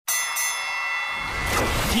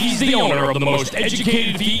He's the owner of the most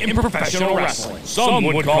educated feet in professional wrestling. Some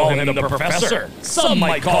would call him the professor. Some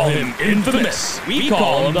might call him infamous. We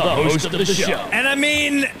call him the host of the show. And I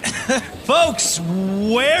mean, folks,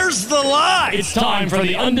 where's the lie? It's time for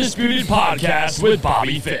the Undisputed Podcast with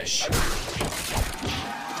Bobby Fish.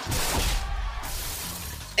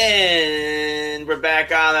 And we're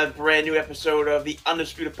back on a brand new episode of the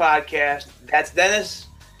Undisputed Podcast. That's Dennis.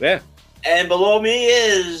 Yeah. And below me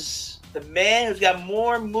is the man who's got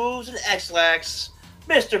more moves than X-Lax,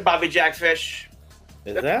 Mr. Bobby Jackfish.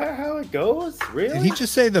 Is that how it goes? Really? Did he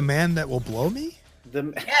just say the man that will blow me?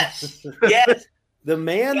 Yes. Yes. The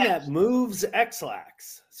man that moves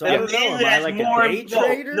X-Lax. So The I don't know, man am that I has like more, a day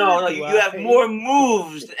trader? No, you have more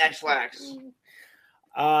moves than X-Lax.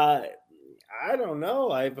 I don't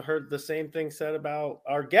know. I've heard the same thing said about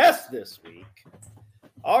our guest this week.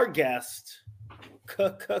 Our guest,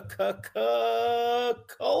 Colt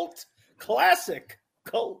Classic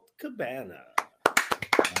Colt Cabana.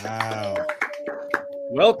 Wow.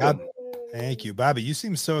 Welcome. Thank you, Bobby. You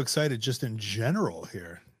seem so excited just in general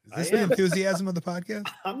here. Is this I the am. enthusiasm of the podcast?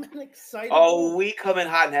 I'm excited. Oh, we come in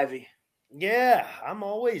hot and heavy. Yeah, I'm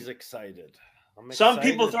always excited. Some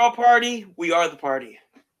people throw a party. We are the party.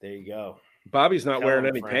 There you go. Bobby's not Tell wearing him,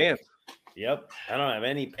 any Frank. pants. Yep. I don't have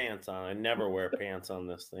any pants on. I never wear pants on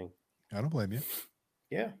this thing. I don't blame you.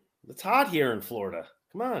 Yeah. It's hot here in Florida.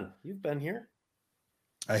 Come on. You've been here.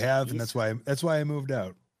 I have, and that's why I moved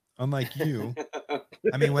out. Unlike you.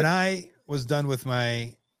 I mean, when I was done with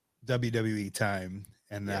my WWE time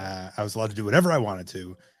and I was allowed to do whatever I wanted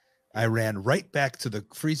to, I ran right back to the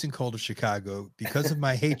freezing cold of Chicago because of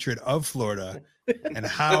my hatred of Florida and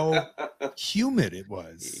how humid it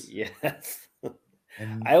was. Yes.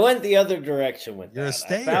 And I went the other direction with You're a that.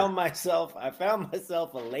 stayer. I found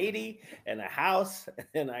myself a lady and a house,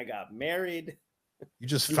 and I got married. you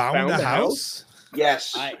just You found found a a house?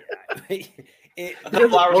 Yes. It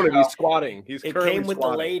Oh, he's squatting. He's currently came with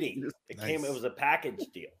squatting. the lady. It Nice. was a package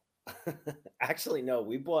deal. Actually, no,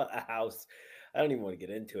 we bought a house. I don't even want to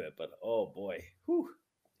get into it, but oh boy, whew,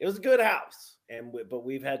 it was a good house, but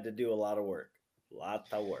we've had to do a lot of work.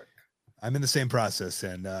 I'm in the same process,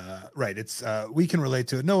 and right, it's we can relate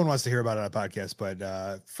to it. No one wants to hear about it on a podcast,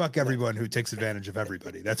 but fuck everyone who takes advantage of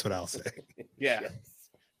everybody. That's what I'll say. Yeah.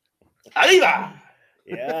 Arriba!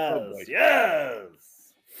 Yes,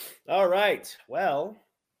 yes. All right. Well,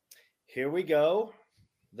 here we go.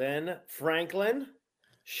 Then, Franklin,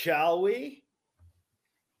 shall we?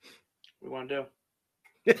 We want to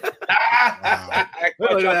do. Wow.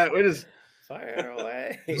 Look at that. We just Fire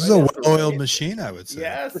away. This is a well-oiled machine, I would say.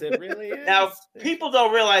 Yes, it really is. Now, people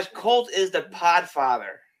don't realize Colt is the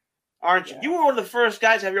podfather, aren't you? Yeah. You were one of the first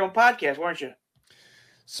guys to have your own podcast, weren't you?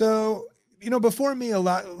 So, before me,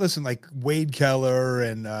 like Wade Keller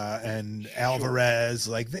and Alvarez,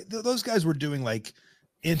 like those guys were doing like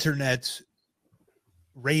internet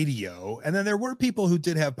radio. And then there were people who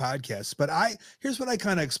did have podcasts, but here's what I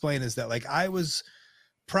kind of explain is that like, I was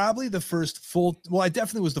probably the first I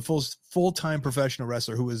definitely was the full-time professional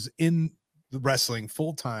wrestler who was in the wrestling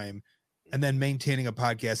full-time and then maintaining a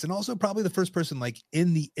podcast. And also probably the first person like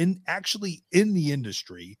in the industry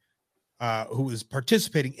who was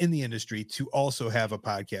participating in the industry to also have a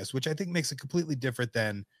podcast, which I think makes it completely different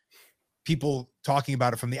than people talking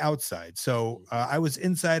about it from the outside. So I was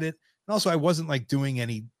inside it. And also I wasn't like doing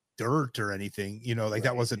any dirt or anything, like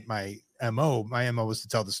that wasn't my MO. My MO was to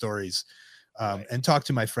tell the stories and talk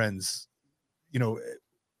to my friends,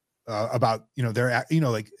 about, their,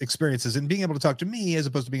 like experiences and being able to talk to me as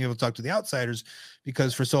opposed to being able to talk to the outsiders,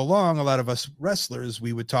 because for so long, a lot of us wrestlers,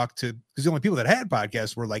 we would talk to, because the only people that had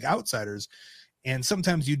podcasts were like outsiders. And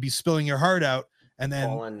sometimes you'd be spilling your heart out and then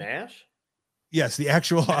Paul and Nash? yes, the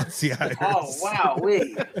actual outsiders. Oh, wow.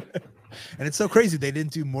 Wait. And it's so crazy. They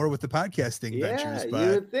didn't do more with the podcasting ventures, you but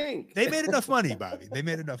would think. they made enough money, Bobby. They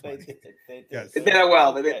made enough They money. did. They did. Yes. They did that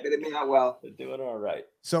well. They did that well. They're doing all right.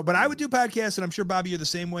 So, but I would do podcasts, and I'm sure Bobby, you're the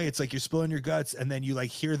same way. It's like you're spilling your guts, and then you like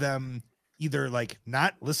hear them either like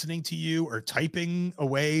not listening to you or typing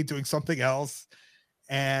away, doing something else.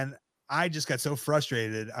 And I just got so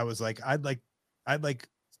frustrated. I was like, I'd like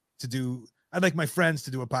my friends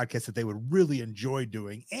to do a podcast that they would really enjoy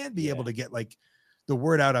doing and be able to get like the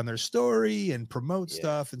word out on their story and promote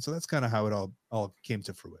stuff. And so that's kind of how it all came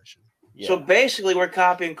to fruition. Yeah. So basically, we're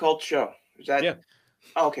copying Colt's show. Is that? Yeah.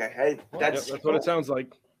 Okay. Hey, that's that's what it sounds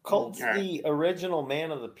like. Colt's the original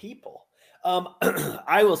man of the people.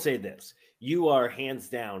 I will say this. You are hands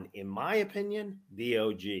down, in my opinion, the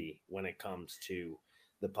OG when it comes to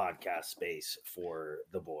the podcast space for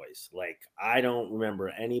the boys. Like, I don't remember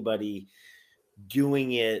anybody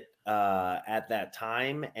doing it at that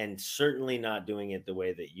time, and certainly not doing it the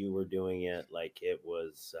way that you were doing it. Like it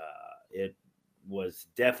was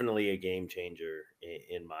definitely a game changer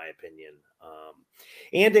in my opinion.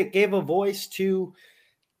 And it gave a voice to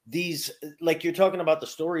these, like you're talking about the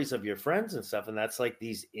stories of your friends and stuff, and that's like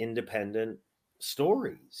these independent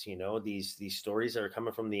stories, these stories that are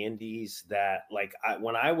coming from the indies that like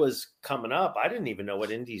when I was coming up, I didn't even know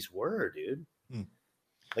what indies were, dude.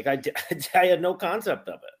 Like I had no concept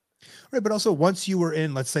of it. Right. But also once you were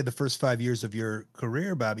in, let's say the first 5 years of your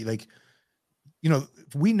career, Bobby, like,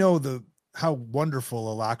 we know how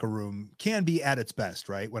wonderful a locker room can be at its best,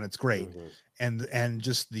 right? When it's great. And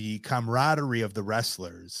just the camaraderie of the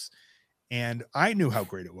wrestlers. And I knew how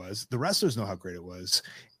great it was. The wrestlers know how great it was.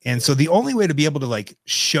 And so the only way to be able to like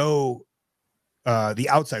show the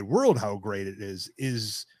outside world how great it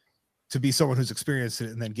is to be someone who's experienced it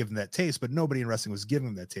and then give them that taste. But nobody in wrestling was giving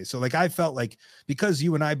them that taste. So like I felt like, because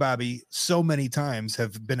you and I, Bobby, so many times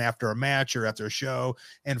have been after a match or after a show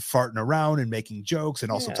and farting around and making jokes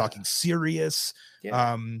and also talking serious.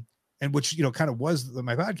 And which, kind of was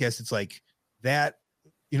my podcast. It's like that,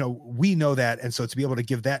 we know that. And so to be able to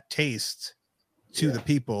give that taste to the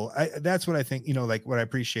people, that's what I think, like what I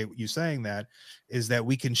appreciate you saying that is that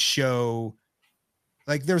we can show,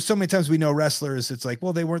 like there's so many times we know wrestlers, it's like,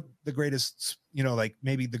 well, they weren't the greatest, like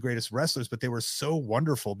maybe the greatest wrestlers, but they were so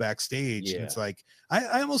wonderful backstage. And it's like,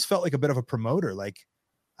 I almost felt like a bit of a promoter. Like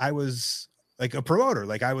I was like a promoter,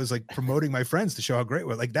 like I was like promoting my friends to show how great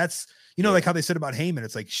we're like, that's, like how they said about Heyman,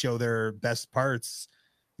 it's like show their best parts.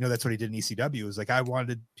 That's what he did in ECW. It was like, I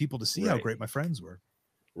wanted people to see how great my friends were.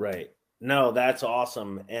 Right. No, that's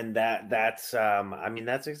awesome. And that's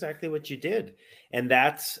that's exactly what you did. And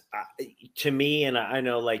that's to me, and I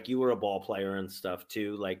know like you were a ball player and stuff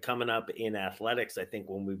too, like coming up in athletics, I think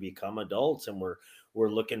when we become adults and we're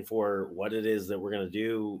looking for what it is that we're going to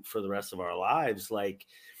do for the rest of our lives, like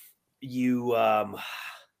you, I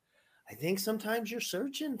think sometimes you're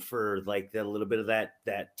searching for like a little bit of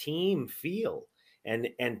that team feel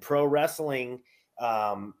and pro wrestling,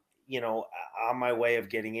 on my way of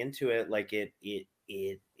getting into it, like it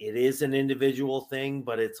is an individual thing,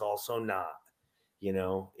 but it's also not,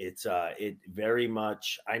 it's it very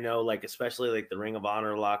much, I know, like, especially like the Ring of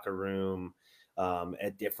Honor locker room,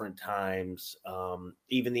 at different times,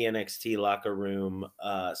 even the NXT locker room,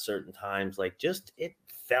 certain times, like just, it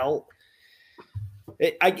felt,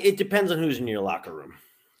 it depends on who's in your locker room.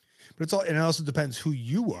 But it also depends who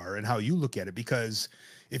you are and how you look at it, because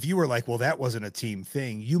if you were like, well, that wasn't a team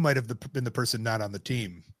thing, you might have been the person not on the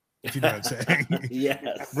team, if you know what I'm saying.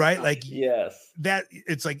 Yes. Right? Like, yes. That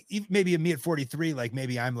it's like, maybe me at 43, like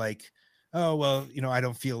maybe I'm like, oh, well, I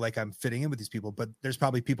don't feel like I'm fitting in with these people, but there's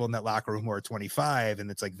probably people in that locker room who are 25 and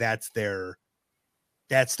it's like, that's their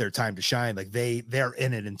time to shine. Like they're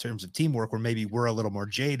in it in terms of teamwork, where maybe we're a little more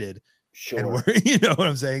jaded. Sure. And we're, you know what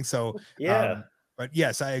I'm saying? So, yeah. But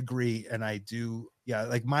yes, I agree. And I do. Yeah.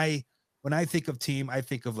 Like when I think of team, I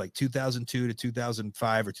think of like 2002 to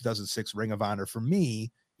 2005 or 2006 Ring of Honor for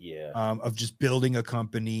me. Yeah. Of just building a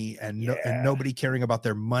company and nobody caring about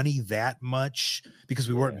their money that much, because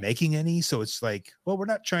we weren't making any. So it's like, well, we're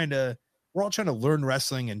all trying to learn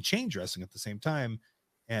wrestling and change wrestling at the same time.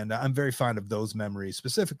 And I'm very fond of those memories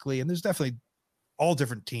specifically. And there's definitely all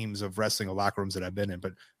different teams of wrestling or locker rooms that I've been in,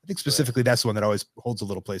 but I think specifically that's the one that always holds a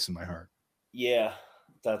little place in my heart. Yeah,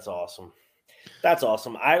 that's awesome. That's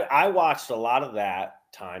awesome. I watched a lot of that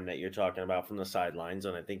time that you're talking about from the sidelines,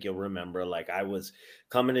 and I think you'll remember, like, I was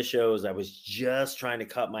coming to shows, I was just trying to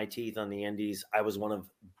cut my teeth on the indies. I was one of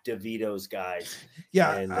DeVito's guys.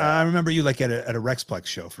 Yeah, and, I remember you like at a Rexplex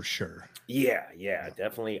show for sure. Yeah,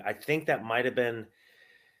 definitely. I think that might have been,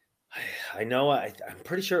 I know, I'm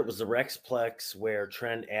pretty sure it was the Rexplex where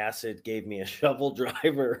Trent Acid gave me a shovel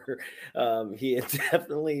driver. He had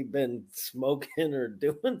definitely been smoking or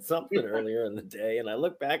doing something earlier in the day. And I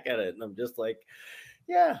look back at it and I'm just like,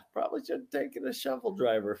 yeah, probably should have taken a shovel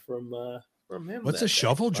driver from him. What's a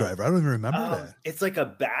shovel driver? I don't even remember that. It's like a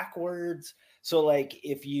backwards. So like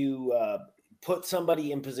if you put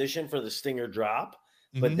somebody in position for the stinger drop,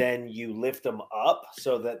 but then you lift them up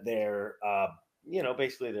so that they're,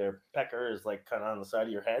 basically their pecker is like kind of on the side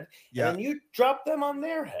of your head. Yeah. And then you drop them on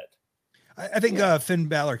their head. I think Finn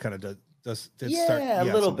Balor kind of does start. A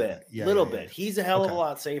little bit. Yeah, little bit. He's a hell of a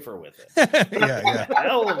lot safer with it. yeah. A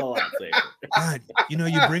hell of a lot safer. God,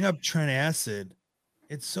 you bring up Trent Acid.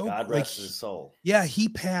 It's so God rest his soul. Yeah, he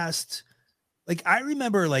passed. Like, I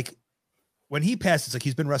remember, like, when he passed, it's like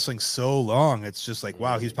he's been wrestling so long. It's just like,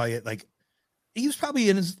 wow, he was probably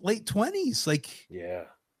in his late 20s. Like, yeah.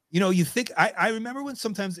 You think I remember when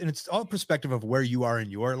sometimes, and it's all perspective of where you are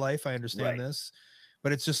in your life. I understand this,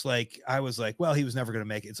 but it's just like, I was like, well, he was never going to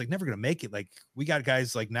make it. It's like, never going to make it. Like, we got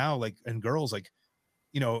guys like now, like, and girls, like,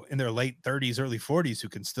 you know, in their late 30s, early 40s, who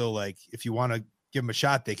can still, like, if you want to give them a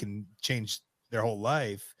shot, they can change their whole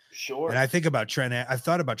life. Sure. And I think about Trent. I've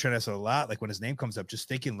thought about Trent Acid a lot. Like, when his name comes up, just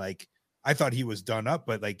thinking like, I thought he was done up,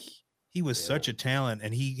 but like, he was such a talent,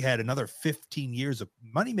 and he had another 15 years of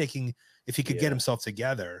money making if he could get himself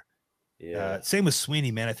together. Same with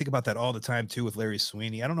Sweeney, man. I think about that all the time too with Larry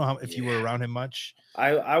Sweeney. I don't know if you were around him much.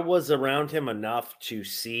 I was around him enough to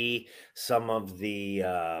see some of the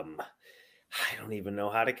I don't even know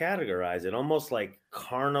how to categorize it. Almost like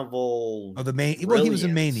carnival. Oh, the main. Well, he was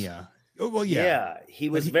in Mania. Oh, well, yeah. He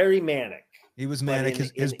was very manic. He was manic.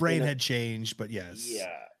 His brain had changed, but yes.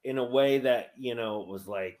 Yeah, in a way that, you know, it was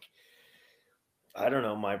like, I don't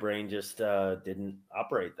know, my brain just didn't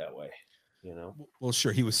operate that way, you know. Well,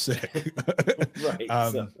 sure, he was sick. Right.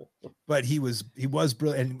 But he was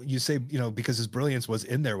brilliant. And you say, you know, because his brilliance was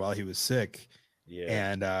in there while he was sick. Yeah.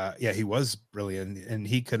 And he was brilliant, and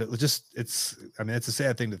he could have just, it's a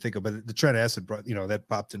sad thing to think of, but the Trent Acid brought, you know, that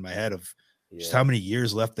popped in my head of just how many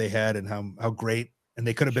years left they had, and how great, and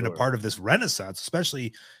they could have been a part of this renaissance,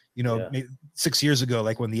 especially, you know, maybe 6 years ago,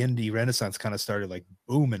 like when the indie renaissance kind of started, like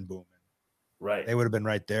booming. Right. They would have been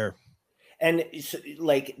right there. And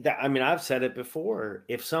like that, I mean, I've said it before.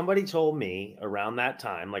 If somebody told me around that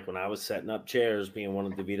time, like when I was setting up chairs, being one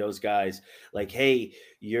of DeVito's guys, like, hey,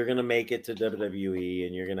 you're going to make it to WWE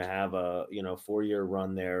and you're going to have a, you know, 4-year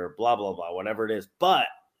run there, blah, blah, blah, whatever it is. But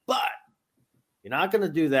you're not going to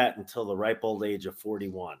do that until the ripe old age of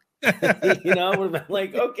 41. You know, would have been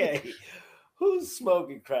like, okay, who's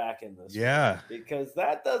smoking crack in this? Yeah. World? Because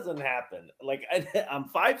that doesn't happen. Like I'm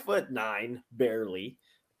 5'9", barely.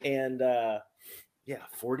 And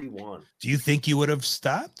 41. Do you think you would have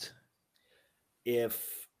stopped? If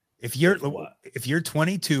you're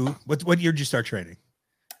 22, what year did you start training?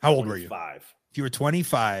 How old were you? 5. If you were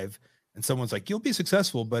 25 and someone's like, you'll be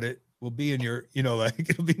successful, but it will be in your, you know, like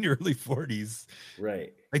it'll be in your early 40s.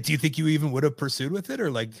 Right. Like, do you think you even would have pursued with it, or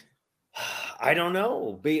like? I don't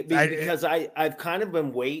know, because I've kind of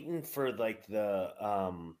been waiting for like the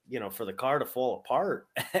you know, for the car to fall apart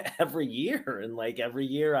every year, and like every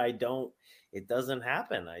year it doesn't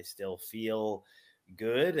happen. I still feel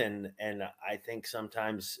good, and I think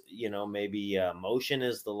sometimes, you know, maybe motion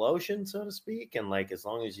is the lotion, so to speak, and like as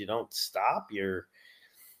long as you don't stop,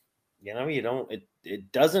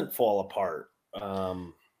 it doesn't fall apart.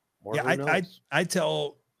 I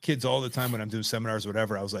tell kids all the time when I'm doing seminars or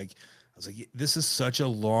whatever, I was like, this is such a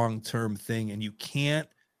long-term thing, and you can't,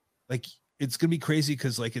 like, it's going to be crazy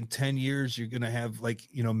because like in 10 years, you're going to have like,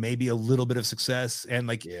 you know, maybe a little bit of success, and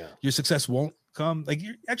like your success won't come. Like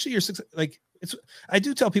your success, like I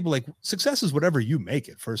do tell people like success is whatever you make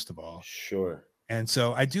it, first of all. Sure. And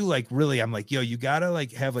so I do like, really, I'm like, yo, you got to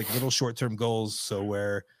like have like little short-term goals. So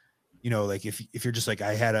where, you know, like if you're just like,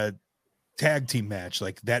 I had a tag team match,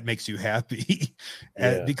 like that makes you happy.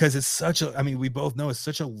 Because it's such a, I mean, we both know it's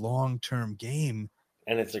such a long-term game,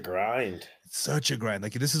 and it's a grind. It's such a grind.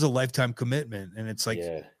 Like this is a lifetime commitment, and it's like,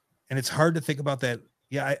 and it's hard to think about that.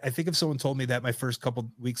 Yeah. I think if someone told me that my first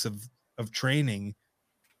couple weeks of training,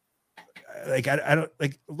 like, I don't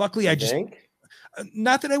like, luckily I just,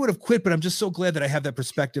 not that I would have quit, but I'm just so glad that I have that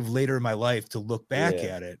perspective later in my life to look back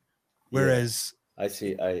at it. Whereas I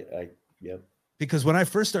see, yep. Because when I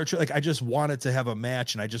first started, like, I just wanted to have a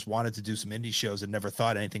match, and I just wanted to do some indie shows, and never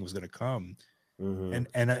thought anything was going to come. And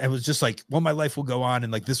I was just like, well, my life will go on,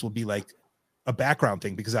 and like this will be like a background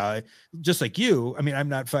thing, because I, just like you, I mean, I'm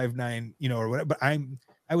not 5'9", you know, or whatever, but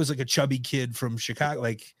I was like a chubby kid from Chicago,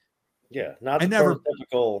 like not the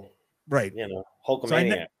typical, right, you know,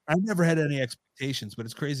 Hulkamaniac. I never had any expectations, but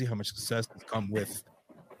it's crazy how much success has come with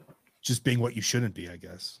just being what you shouldn't be, I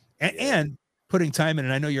guess, and putting time in.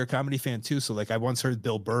 And I know you're a comedy fan too. So like I once heard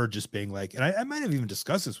Bill Burr just being like, and I might have even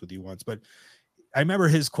discussed this with you once, but I remember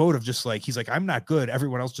his quote of just like, he's like, I'm not good.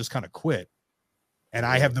 Everyone else just kind of quit. And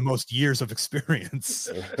I have the most years of experience.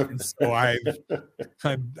 And so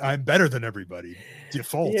I'm better than everybody.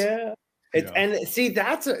 Default. Yeah. And see,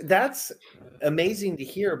 that's amazing to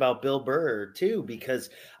hear about Bill Burr too, because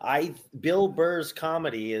Bill Burr's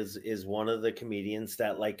comedy is one of the comedians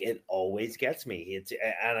that like it always gets me.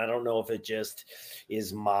 And I don't know if it just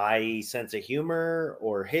is my sense of humor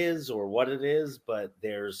or his or what it is, but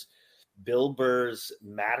there's Bill Burr's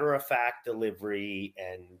matter of fact delivery,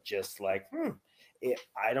 and just like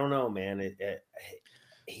I don't know, man.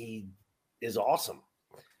 He is awesome.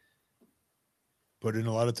 Put in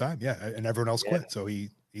a lot of time, and everyone else quit, so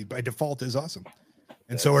he by default is awesome,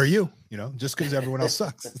 and so are you. You know, just because everyone else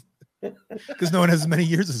sucks, because no one has as many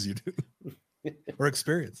years as you do or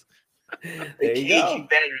experience. There you go.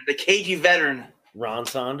 Veteran. The cagey veteran. Ron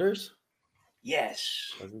Saunders.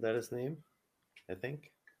 Yes. Wasn't that his name? I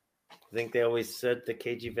think they always said the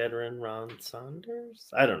cagey veteran Ron Saunders.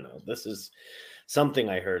 I don't know. This is something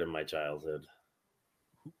I heard in my childhood.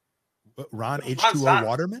 Ron H2O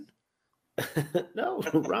Waterman? No,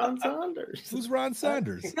 Ron Saunders. Who's Ron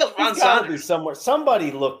Saunders? Ron Saunders. Somewhere.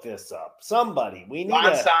 Somebody look this up. Somebody. We need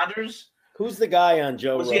Ron Saunders. Who's the guy on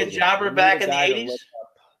Joe? Was he a jobber back in the 80s?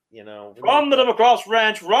 You know, from the Double Cross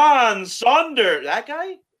Ranch, Ron Saunders. That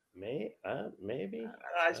guy? Maybe.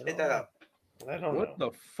 I spit that up. I don't know. What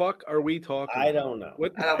the fuck are we talking I about? don't know.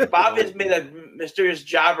 What? Bobby's made a mysterious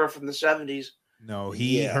jobber from the 70s. No,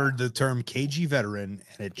 he heard the term cagey veteran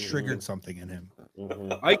and it triggered something in him.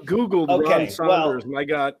 Mm-hmm. I Googled Ron Saunders and I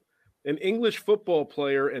got an English football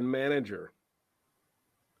player and manager.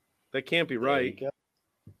 That can't be right.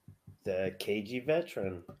 The cagey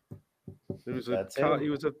veteran. He was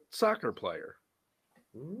a soccer player.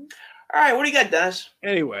 All right, what do you got, Dennis?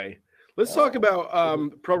 Anyway, let's talk about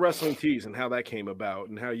Pro Wrestling Tees and how that came about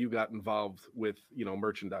and how you got involved with,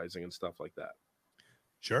 merchandising and stuff like that.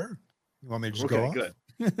 Sure. You want me to just go off? Good.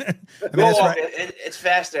 It's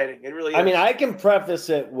fascinating. It really is. I mean, I can preface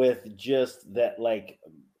it with just that, like,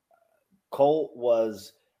 Colt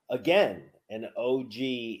was, again, an OG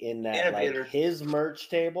in that, like, his merch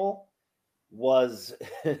table was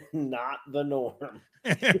not the norm.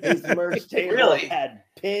 His merch table had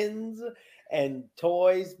pins and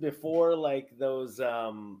toys before, like, those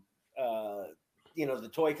the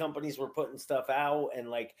toy companies were putting stuff out, and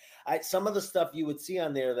like some of the stuff you would see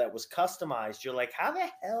on there that was customized, you're like, how the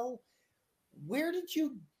hell, where did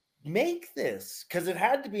you make this? Because it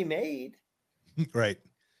had to be made. Right.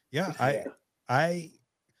 Yeah. I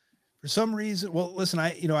for some reason, well, listen,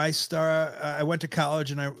 I went to college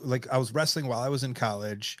and I was wrestling while I was in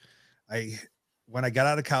college. When I got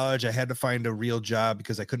out of college, I had to find a real job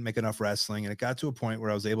because I couldn't make enough wrestling. And it got to a point where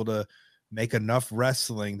I was able to make enough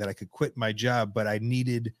wrestling that I could quit my job, but I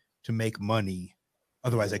needed to make money.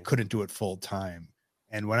 Otherwise I couldn't do it full time.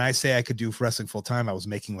 And when I say I could do wrestling full time, I was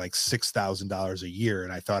making like $6,000 a year.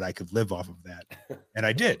 And I thought I could live off of that. And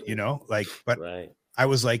I did, I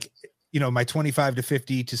was like, my $25 to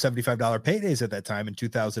 $50 to $75 paydays at that time in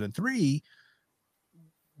 2003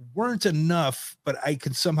 weren't enough, but I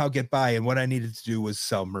could somehow get by. And what I needed to do was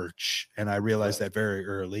sell merch. And I realized that very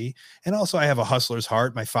early. And also I have a hustler's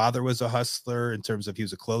heart. My father was a hustler in terms of, he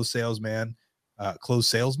was a clothes salesman.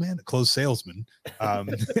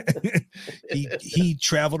 He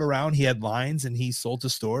traveled around, he had lines and he sold to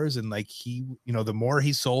stores, and like the more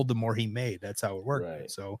he sold, the more he made. That's how it worked. Right.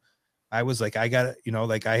 So I was like, I got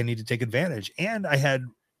I need to take advantage. And I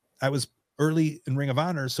was early in Ring of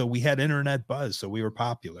Honor, so we had internet buzz, so we were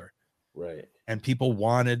popular, right? And people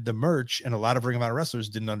wanted the merch, and a lot of Ring of Honor wrestlers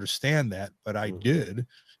didn't understand that, but I did,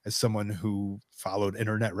 as someone who followed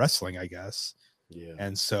internet wrestling, I guess. Yeah.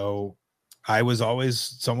 And so I was always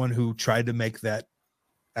someone who tried to make that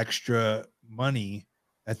extra money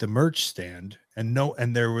at the merch stand, and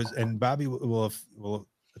Bobby will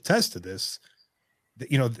attest to this.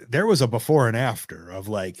 There was a before and after of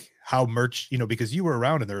like how merch, because you were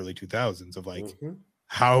around in the early 2000s of like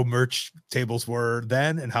how merch tables were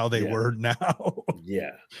then and how they were now.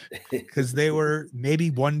 Yeah. Because they were maybe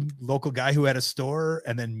one local guy who had a store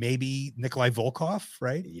and then maybe Nikolai Volkov,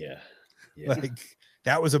 right? Yeah. Like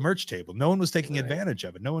that was a merch table. No one was taking advantage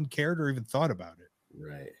of it. No one cared or even thought about it.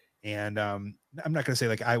 Right. And I'm not going to say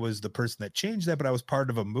like I was the person that changed that, but I was part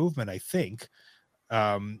of a movement, I think.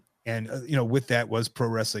 With that was Pro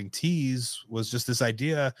Wrestling Tees was just this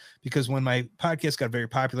idea, because when my podcast got very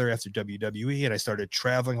popular after WWE and I started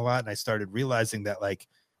traveling a lot and I started realizing that like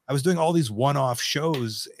I was doing all these one-off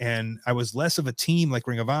shows and I was less of a team like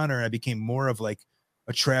Ring of Honor. And I became more of like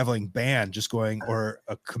a traveling band just going, or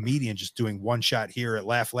a comedian just doing one shot here at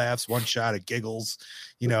Laughs, one shot at Giggles,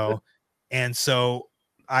 And so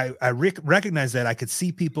I recognized that I could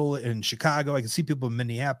see people in Chicago. I could see people in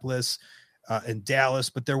Minneapolis, in Dallas,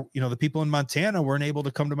 but the people in Montana weren't able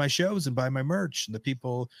to come to my shows and buy my merch. And the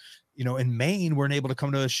people, in Maine weren't able to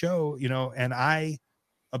come to a show, and I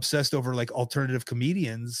obsessed over like alternative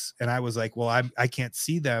comedians. And I was like, well, I can't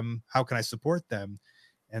see them. How can I support them?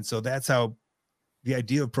 And so that's how the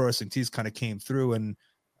idea of Pro Wrestling Tees kind of came through. And,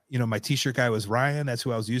 my t-shirt guy was Ryan. That's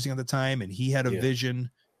who I was using at the time. And he had a vision.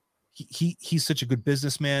 He's such a good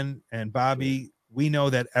businessman. And Bobby, we know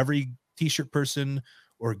that every t-shirt person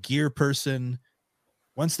or gear person,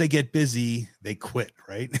 once they get busy, they quit,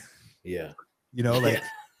 right? Yeah.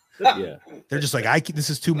 They're just like,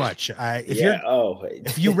 this is too much.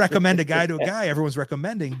 If you recommend a guy to a guy, everyone's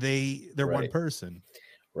recommending, they're one person.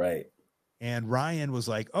 Right. And Ryan was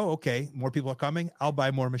like, "Oh, okay, more people are coming. I'll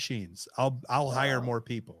buy more machines. I'll hire more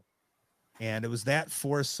people." And it was that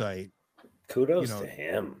foresight, Kudos to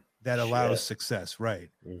him. that allows success, right?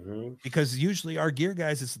 Mm-hmm. Because usually our gear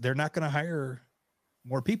guys, they're not going to hire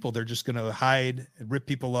more people. They're just going to hide and rip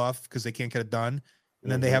people off because they can't get it done,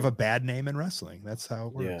 and then they have a bad name in wrestling. That's how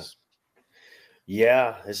it works.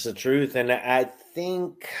 Yeah, it's the truth. And I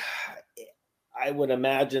think I would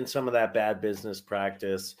imagine some of that bad business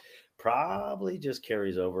practice probably just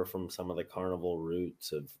carries over from some of the carnival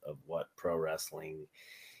roots of what pro wrestling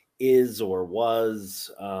is or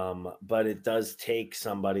was. But it does take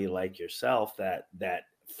somebody like yourself that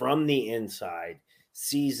from the inside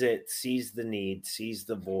sees it, sees the need, sees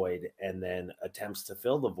the void, and then attempts to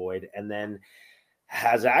fill the void, and then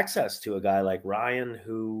has access to a guy like Ryan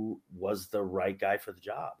who was the right guy for the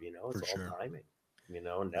job. It's all timing,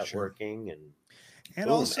 networking and boom.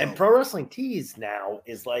 Also, and Pro Wrestling Tees now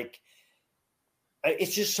is like,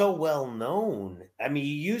 it's just so well known. I mean,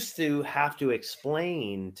 you used to have to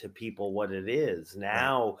explain to people what it is.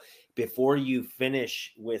 Now, before you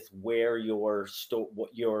finish with where your store,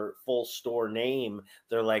 what your full store name,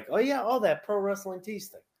 they're like, "Oh yeah, that Pro Wrestling Tees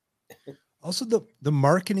thing." Also, the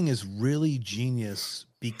marketing is really genius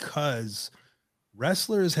because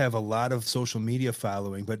wrestlers have a lot of social media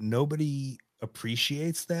following, but nobody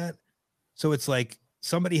appreciates that. So it's like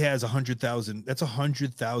somebody has 100,000. That's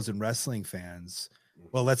 100,000 wrestling fans.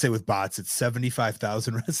 Well, let's say with bots, it's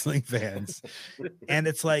 75,000 wrestling fans. And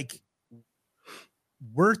it's like,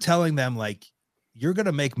 we're telling them like, you're going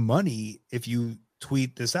to make money if you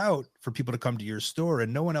tweet this out for people to come to your store,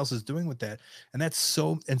 and no one else is doing with that. And that's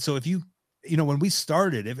so if you when we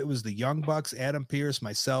started, if it was the Young Bucks, Adam Pearce,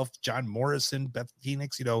 myself, John Morrison, Beth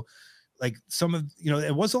Phoenix, like some of,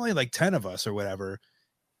 it was only like 10 of us or whatever.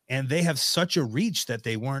 And they have such a reach that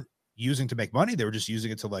they weren't using to make money. They were just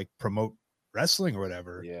using it to like promote wrestling or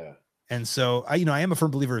whatever. Yeah. And so I am a firm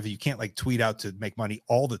believer of you can't like tweet out to make money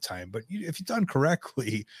all the time, but if you've done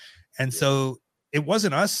correctly. And so it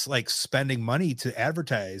wasn't us like spending money to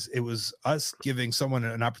advertise. It was us giving someone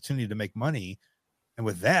an opportunity to make money. And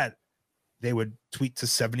with that, they would tweet to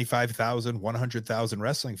 75,000, 100,000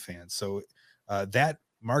 wrestling fans. So that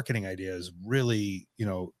marketing idea is really,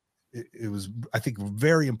 it was, I think,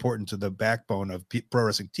 very important to the backbone of Pro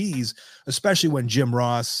Wrestling Tees, especially when Jim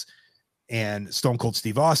Ross and Stone Cold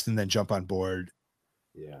Steve Austin then jump on board.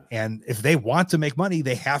 Yeah. And if they want to make money,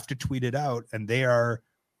 they have to tweet it out. And they are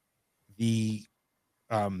they're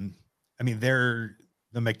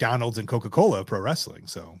the McDonald's and Coca-Cola of pro wrestling.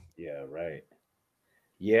 So yeah, right.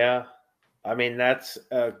 Yeah. I mean, that's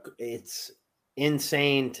it's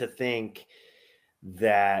insane to think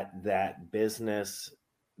that business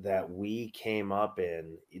that we came up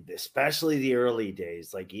in, especially the early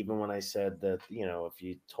days, like even when I said that, if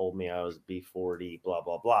you told me I was B40, blah,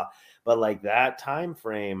 blah, blah, but like that time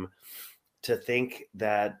frame, to think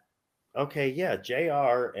that, okay, yeah,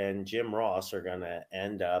 JR and Jim Ross are going to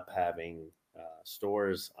end up having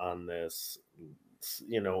stores on this,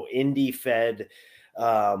 indie fed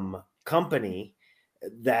company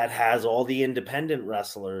that has all the independent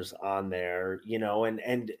wrestlers on there,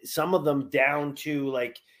 and some of them down to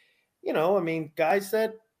like, guys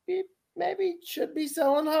that maybe should be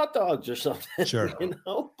selling hot dogs or something, sure.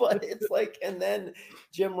 But it's like, and then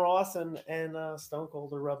Jim Ross and Stone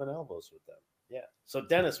Cold are rubbing elbows with them. Yeah. So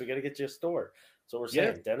Dennis, we got to get you a store. So we're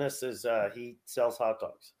saying Dennis is he sells hot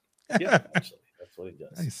dogs. Yeah, actually, that's what he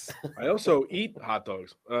does. Nice. I also eat hot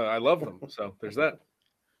dogs. I love them. So there's that.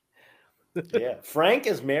 Yeah, Frank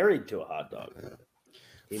is married to a hot dog.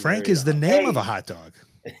 Frank is the name of a hot dog.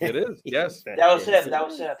 It is. Yes. That was it.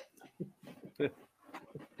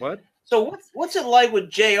 What? So what's it like when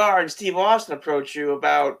JR and Steve Austin approach you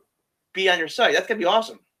about being on your site? That's gonna be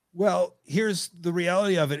awesome. Well, here's the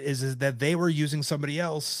reality of it is that they were using somebody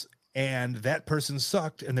else and that person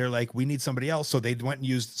sucked. And they're like, we need somebody else. So they went and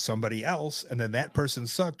used somebody else. And then that person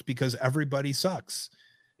sucked because everybody sucks.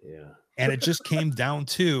 Yeah. And it just came down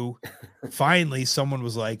to finally someone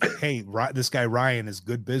was like, hey, this guy Ryan is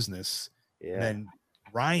good business. Yeah. And then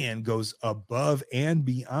Ryan goes above and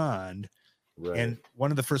beyond. Right. And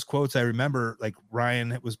one of the first quotes I remember, like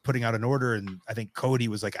Ryan was putting out an order and I think Cody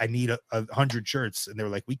was like, I need 100 shirts. And they were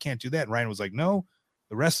like, we can't do that. And Ryan was like, no,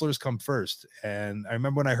 the wrestlers come first. And I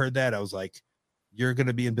remember when I heard that, I was like, you're going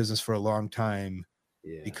to be in business for a long time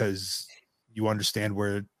because you understand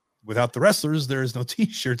where without the wrestlers, there is no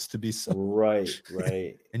t-shirts to be sold. Right.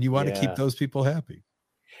 And you want to keep those people happy.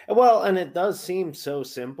 Well, and it does seem so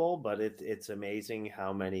simple, but it's amazing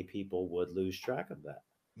how many people would lose track of that.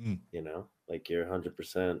 Like you're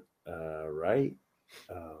 100% right.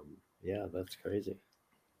 Yeah, that's crazy.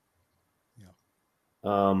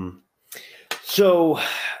 So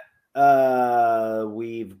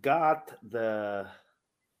we've got the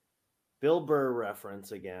Bill Burr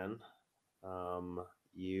reference again.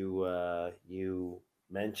 You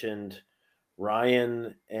mentioned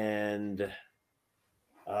Ryan and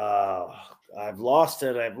I've lost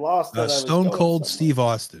it. I was Stone going Cold somewhere. Steve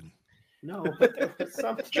Austin. No, but there was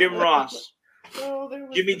something. Jim Ross. No, there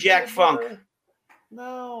was Jimmy the Jack Bill Funk. Burr.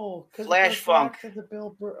 No, 'cause it Flash goes back Funk. to the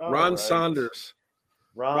Bill Burr. All Ron right. Saunders.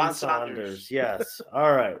 Ron Saunders. Yes.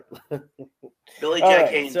 All right. Billy All Jack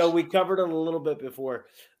right. Haynes. So we covered it a little bit before.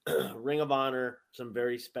 Ring of Honor, some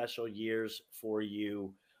very special years for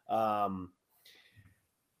you.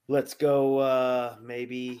 Let's go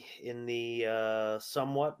maybe in the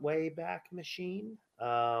somewhat way back machine.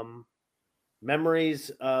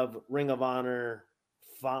 Memories of Ring of Honor,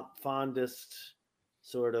 fondest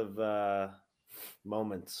sort of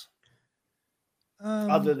moments,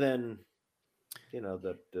 other than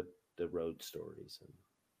the road stories.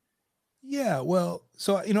 Yeah, well,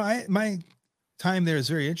 so my time there is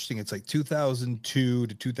very interesting. It's like 2002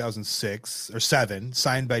 to 2006 or 7,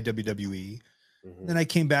 signed by WWE. Mm-hmm. Then I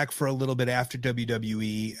came back for a little bit after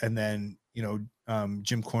WWE, and then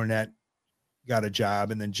Jim Cornette got a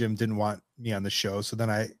job, and then Jim didn't want me on the show, so then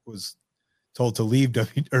I was told to leave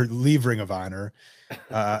leave Ring of Honor,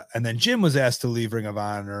 and then Jim was asked to leave Ring of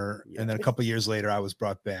Honor, and then a couple years later I was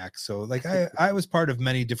brought back. So like I was part of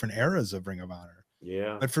many different eras of Ring of Honor.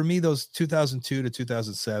 Yeah, but for me, those 2002 to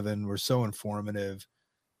 2007 were so informative,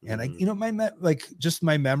 and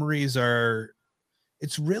my memories are.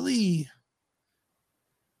 It's really.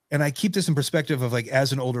 And I keep this in perspective of like,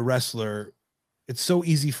 as an older wrestler, it's so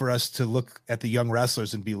easy for us to look at the young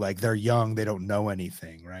wrestlers and be like, they're young, they don't know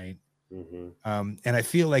anything. Right. Mm-hmm. And I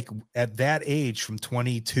feel like at that age, from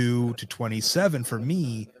 22 to 27, for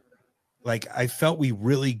me, like I felt we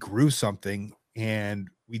really grew something and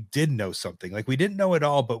we did know something. Like we didn't know it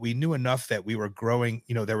all, but we knew enough that we were growing.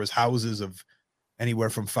 There was houses of anywhere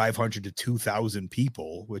from 500 to 2,000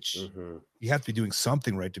 people, which you have to be doing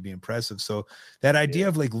something right to be impressive. So that idea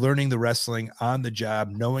of like learning the wrestling on the job,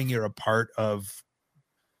 knowing you're a part of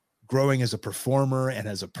growing as a performer and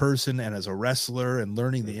as a person and as a wrestler and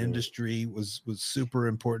learning the industry was super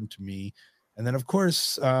important to me. And then of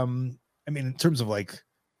course, in terms of like,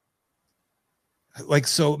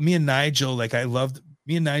 so me and Nigel,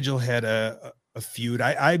 me and Nigel had a feud.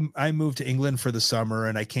 I moved to England for the summer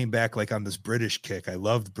and I came back like on this British kick. I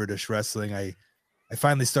loved British wrestling. I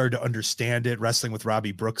finally started to understand it, wrestling with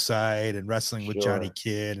Robbie Brookside and wrestling with Johnny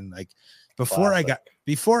Kidd. And like before I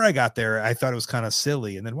got there, I thought it was kind of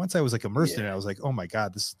silly. And then once I was like immersed in it, I was like, oh my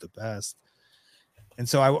God, this is the best. And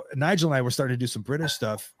so Nigel and I were starting to do some British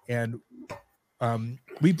stuff. And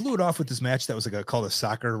we blew it off with this match that was called a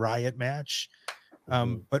Soccer Riot match.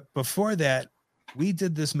 But before that, we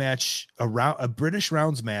did this match a British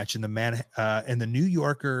rounds match in the New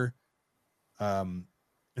Yorker, in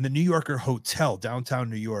the New Yorker hotel, downtown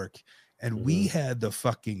New York. And we had the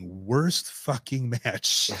fucking worst fucking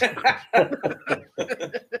match.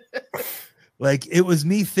 Like it was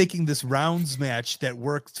me thinking this rounds match that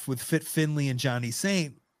worked with Fit Finlay and Johnny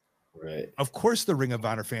Saint. Right. Of course the Ring of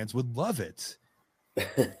Honor fans would love it.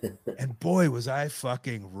 And boy, was I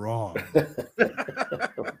fucking wrong.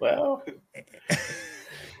 Well,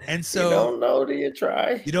 and so you don't know till you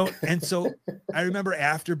try. You don't. And so I remember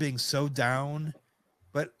after being so down,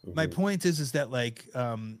 but my point is that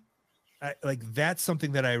that's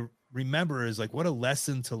something that I remember is like, what a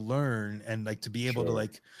lesson to learn and like to be able to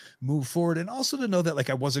like move forward. And also to know that like,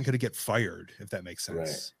 I wasn't going to get fired, if that makes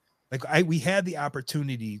sense. Right. Like we had the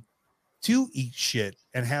opportunity to eat shit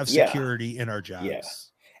and have security in our jobs. Yeah.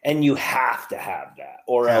 And you have to have that,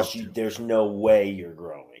 or else there's no way you're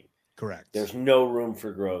growing. Correct. There's no room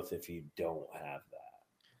for growth if you don't have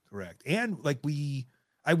that. Correct. And like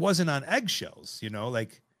I wasn't on eggshells,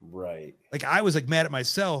 right. Like I was like mad at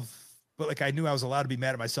myself, but like I knew I was allowed to be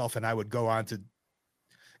mad at myself, and I would go on to.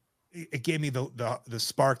 It gave me the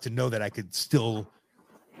spark to know that I could still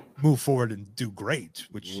move forward and do great,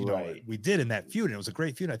 which we did in that feud, and it was a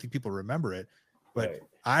great feud. I think people remember it, but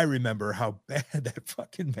I remember how bad that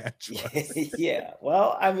fucking match was. Yeah,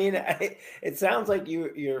 well, I mean, it sounds like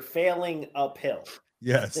you're failing uphill.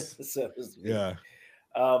 Yes. So to speak. Yeah.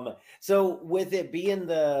 So with it being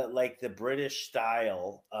the British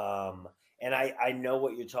style, and I know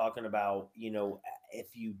what you're talking about.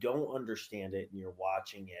 If you don't understand it and you're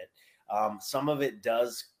watching it, some of it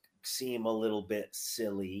does seem a little bit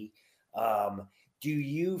silly. Do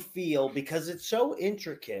you feel, because it's so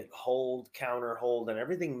intricate, hold, counter, hold, and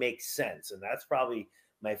everything makes sense, and that's probably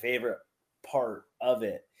my favorite part of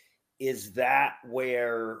it, is that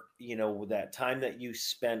where, that time that you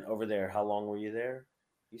spent over there, how long were you there?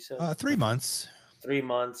 You said 3 months. 3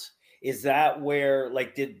 months. Is that where,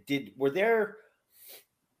 like, were there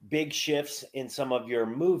big shifts in some of your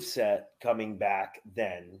move set coming back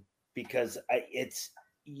then? Because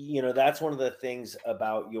that's one of the things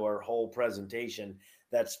about your whole presentation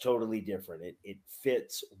that's totally different. It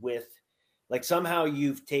fits with, like, somehow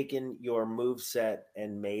you've taken your move set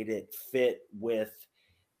and made it fit with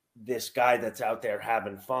this guy that's out there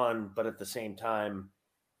having fun, but at the same time,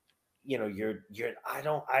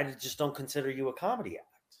 I just don't consider you a comedy act.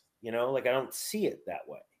 Like, I don't see it that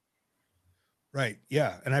way. Right.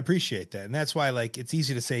 Yeah. And I appreciate that. And that's why, like, it's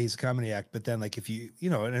easy to say he's a comedy act, but then, like, if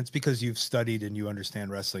and it's because you've studied and you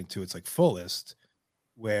understand wrestling to its like fullest,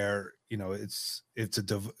 where, it's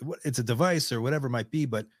a device or whatever it might be.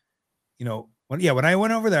 But, when I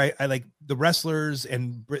went over there, I like the wrestlers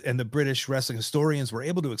and the British wrestling historians were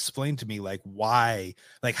able to explain to me, like, why,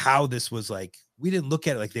 like, how this was, like, we didn't look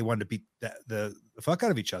at it like they wanted to beat the fuck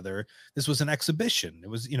out of each other. This was an exhibition. It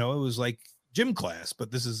was, it was like gym class,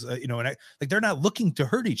 but this is, like, they're not looking to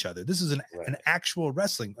hurt each other. This is an actual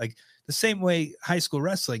wrestling, like the same way high school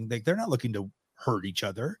wrestling, like, they're not looking to hurt each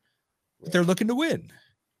other, but they're looking to win.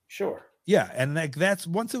 Sure. Yeah. And, like, that's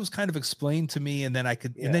once it was kind of explained to me, and then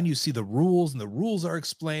and then you see the rules, and the rules are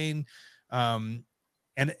explained. And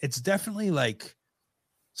it's definitely like,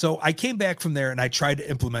 so I came back from there and I tried to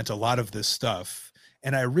implement a lot of this stuff.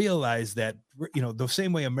 And I realized that, the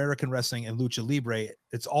same way American wrestling and lucha libre,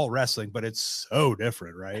 it's all wrestling, but it's so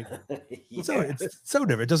different, right? So it's so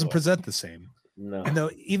different. It doesn't present the same. No.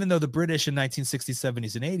 And even though the British in 1960s,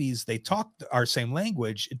 70s, and 80s, they talked our same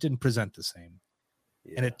language, it didn't present the same.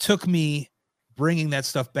 Yeah. And it took me bringing that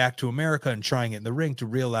stuff back to America and trying it in the ring to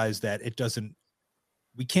realize that I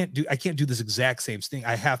can't do this exact same thing.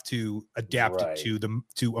 I have to adapt it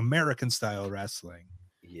to American style wrestling.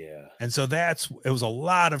 Yeah. And so it was a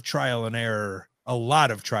lot of trial and error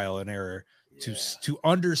to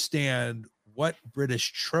understand what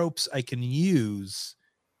British tropes I can use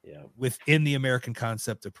within the American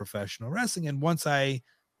concept of professional wrestling. And once I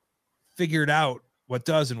figured out what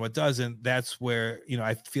does and what doesn't, that's where,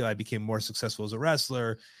 I feel I became more successful as a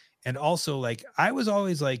wrestler. And also, like, I was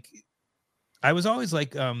always like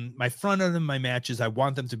my front end of my matches, I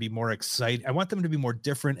want them to be more exciting. I want them to be more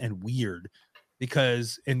different and weird,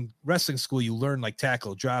 because in wrestling school, you learn, like,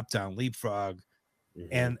 tackle, drop down, leapfrog,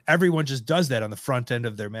 and everyone just does that on the front end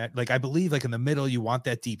of their match. Like, I believe, like, in the middle, you want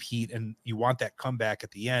that deep heat and you want that comeback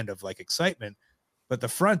at the end of, like, excitement, but the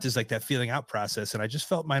front is like that feeling out process. And I just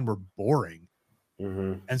felt mine were boring.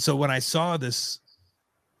 And so when I saw this,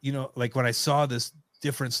 when I saw this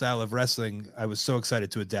different style of wrestling, I was so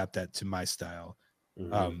excited to adapt that to my style.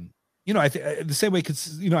 I think the same way,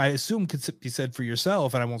 I assume could be said for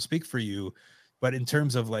yourself, and I won't speak for you, but in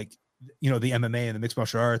terms of, like, the MMA and the mixed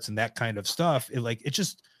martial arts and that kind of stuff,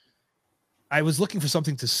 I was looking for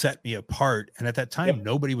something to set me apart. And at that time,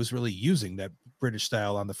 nobody was really using that British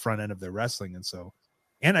style on the front end of their wrestling.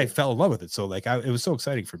 And I fell in love with it. So, like, it was so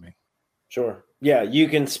exciting for me. Sure. Yeah, you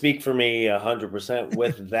can speak for me 100%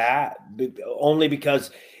 with that, only because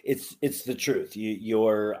it's the truth.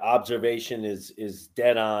 Your observation is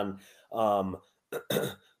dead on.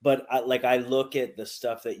 But I look at the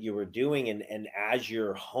stuff that you were doing, and as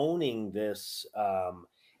you're honing this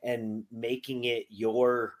and making it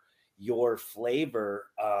your flavor,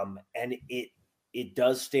 and it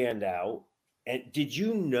does stand out. And did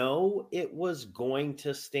you know it was going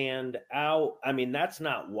to stand out? I mean, that's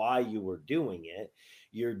not why you were doing it.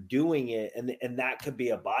 You're doing it, and that could be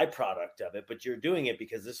a byproduct of it, but you're doing it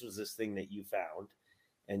because this was this thing that you found,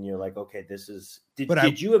 and you're like, okay, this is.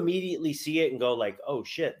 Did you immediately see it and go, like, oh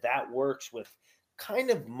shit, that works with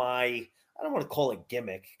kind of I don't want to call it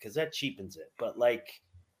gimmick because that cheapens it, but, like,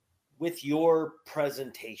 with your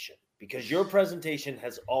presentation, because your presentation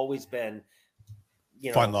has always been,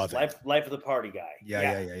 fun loving, life of the party guy.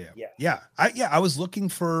 Yeah. I was looking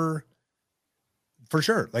for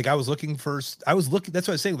sure. Like, that's what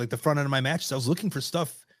I was saying. Like, the front end of my matches, I was looking for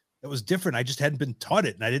stuff that was different. I just hadn't been taught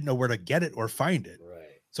it, and I didn't know where to get it or find it. Right.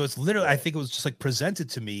 So it's literally, I think it was just, like, presented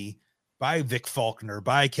to me by Vic Faulkner,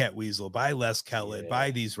 by Cat Weasel, by Les Kellett, by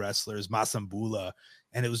these wrestlers, Masambula.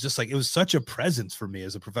 And it was just like, it was such a presence for me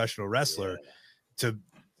as a professional wrestler to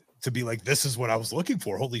be like, this is what I was looking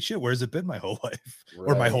for. Holy shit, where's it been my whole life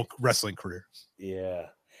or my whole wrestling career? Yeah.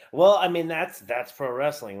 Well, I mean, that's pro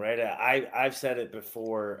wrestling, right? I've said it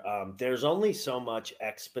before. There's only so much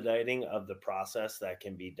expediting of the process that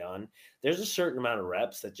can be done. There's a certain amount of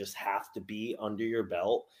reps that just have to be under your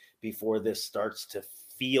belt before this starts to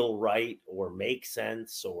feel right or make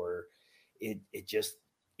sense, or it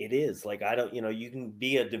It is like, I don't, you can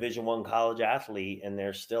be a Division I college athlete and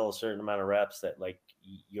there's still a certain amount of reps that like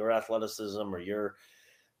your athleticism or your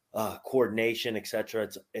coordination, etc.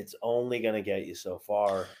 It's only going to get you so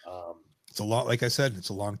far. It's a lot. Like I said, it's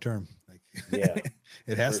a long term. Like, Yeah,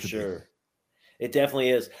 it has for to sure. be. It definitely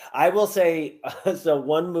is. I will say, so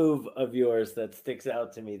one move of yours that sticks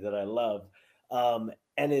out to me that I love,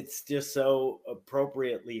 and it's just so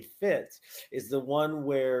appropriately fits, is the one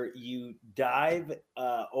where you dive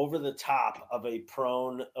over the top of a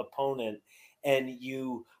prone opponent and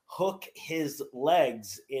you hook his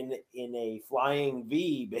legs in a flying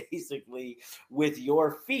V, basically, with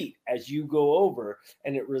your feet as you go over,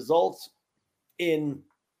 and it results in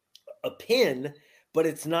a pin, but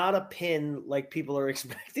it's not a pin like people are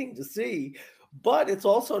expecting to see, but it's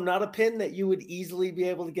also not a pin that you would easily be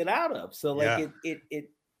able to get out of. So like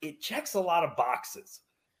it checks a lot of boxes.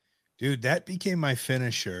 Dude, that became my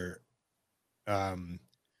finisher in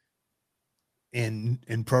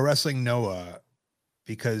Pro Wrestling Noah,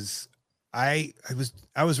 because I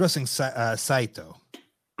was wrestling Saito.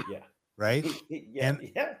 Yeah. Right? Yeah.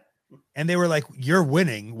 And they were like, "You're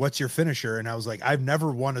winning. What's your finisher?" And I was like, "I've never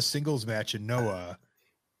won a singles match in Noah."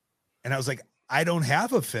 And I was like, "I don't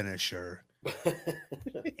have a finisher."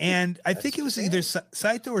 And I think it was either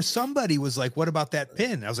Saito or somebody was like, "What about that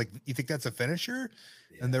pin?" I was like, "You think that's a finisher?"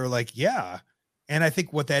 Yeah. And they were like, "Yeah." And I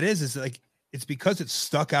think what that is like, it's because it's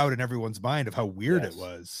stuck out in everyone's mind of how weird it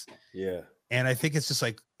was. Yeah. And I think it's just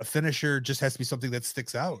like a finisher just has to be something that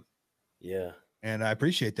sticks out. Yeah. And I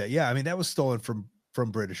appreciate that. Yeah. I mean, that was stolen from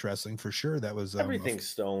British wrestling for sure. That was everything's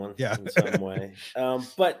stolen in some way.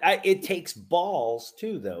 But it takes balls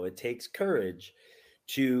too, though. It takes courage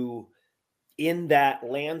to, in that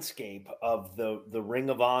landscape of the Ring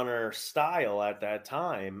of Honor style at that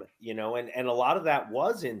time, and a lot of that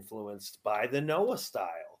was influenced by the Noah style.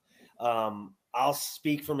 I'll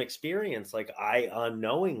speak from experience. Like, I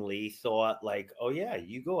unknowingly thought like, oh yeah,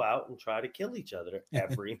 you go out and try to kill each other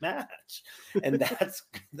every match. And that's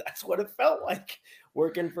what it felt like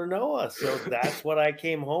working for Noah. So that's what I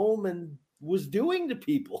came home and was doing to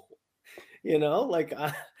people. Like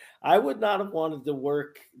I would not have wanted to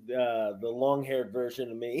work the long-haired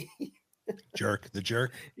version of me. The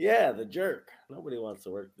jerk. Yeah, the jerk. Nobody wants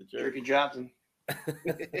to work the jerk. Jerky Johnson.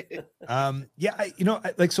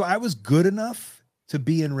 So I was good enough to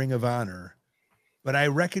be in Ring of Honor, but I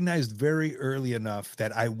recognized very early enough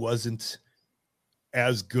that I wasn't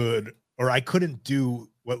as good, or I couldn't do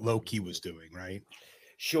what Loki was doing, right?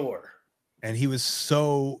 Sure. And he was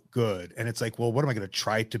so good. And it's like, well, what am I going to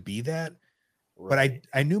try to be that? Right. But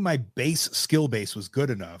I knew my skill base was good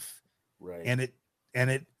enough. Right.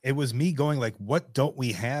 And it was me going like, what don't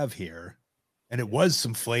we have here? And it was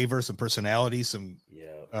some flavor, some personality, some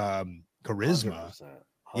charisma. 100%.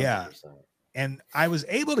 Yeah. And I was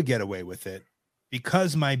able to get away with it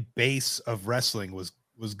because my base of wrestling was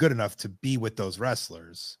good enough to be with those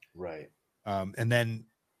wrestlers. Right. And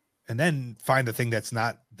then find the thing that's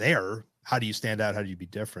not there. How do you stand out? How do you be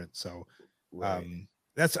different? So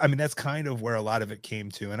that's kind of where a lot of it came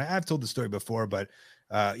to. And I've told the story before, but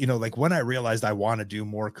like when I realized I want to do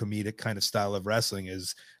more comedic kind of style of wrestling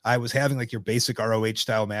is I was having like your basic ROH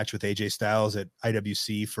style match with AJ Styles at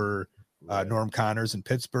IWC for Norm Connors in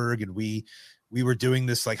Pittsburgh. And we were doing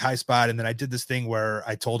this like high spot. And then I did this thing where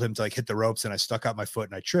I told him to like hit the ropes and I stuck out my foot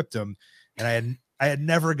and I tripped him. And I had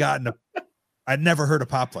never I'd never heard a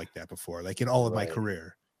pop like that before, like in all of my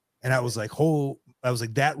career. And I was like,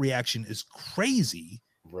 that reaction is crazy.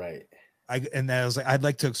 Right. And then I was like, I'd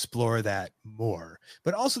like to explore that more.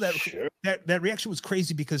 But also that reaction was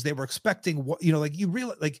crazy because they were expecting what, like you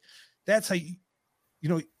realize, like that's how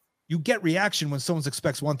you get reaction when someone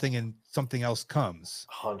expects one thing and something else comes.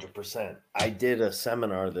 100%. I did a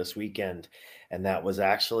seminar this weekend and that was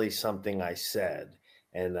actually something I said.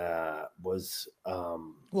 And was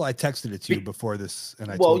well, I texted it to you before this, and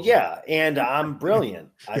and I'm brilliant.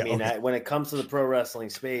 I mean, when it comes to the pro wrestling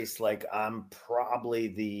space, like I'm probably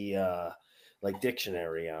the like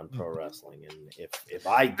dictionary on pro wrestling, and if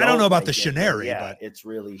I don't know about the dictionary, but it's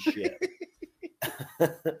really shit.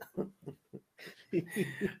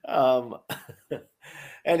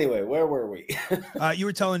 Anyway, where were we? You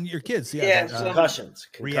were telling your kids, concussions.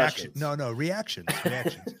 Reactions. No, reactions.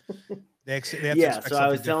 They so I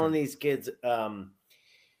was telling these kids,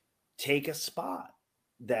 take a spot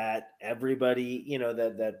that everybody,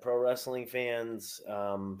 that pro wrestling fans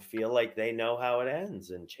feel like they know how it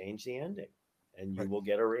ends and change the ending and you will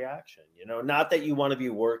get a reaction. Not that you want to be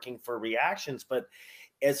working for reactions, but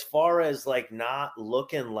as far as like not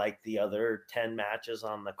looking like the other 10 matches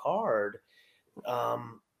on the card,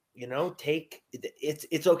 take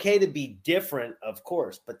it's okay to be different, of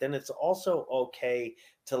course, but then it's also okay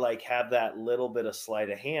to like have that little bit of sleight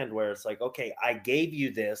of hand where it's like, okay, I gave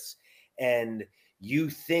you this and you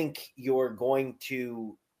think you're going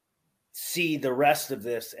to see the rest of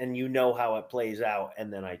this and how it plays out,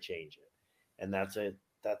 and then I change it. And that's a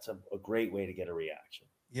great way to get a reaction.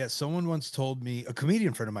 Yeah, someone once told me, a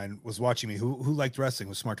comedian friend of mine was watching me who liked wrestling,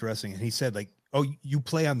 was smart to wrestling, and he said, like, oh, you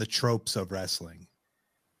play on the tropes of wrestling.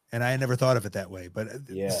 And I never thought of it that way, but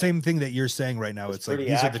the same thing that you're saying right now, it's like,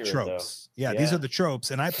 these are the tropes. Yeah, these are the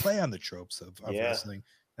tropes, and I play on the tropes of wrestling,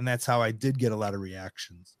 and that's how I did get a lot of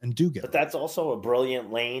reactions and do get. But that's also a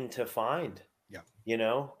brilliant lane to find. Yeah,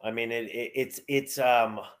 I mean, it's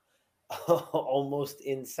almost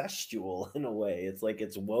incestual in a way. It's like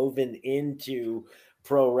it's woven into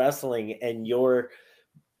pro wrestling, and you're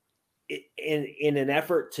in an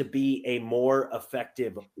effort to be a more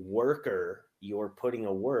effective worker, you're putting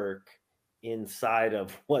a work inside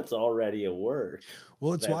of what's already a work.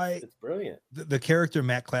 Well, it's why it's brilliant. The character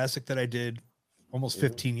Matt Classic that I did almost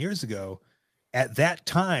 15 years ago, at that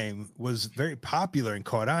time was very popular and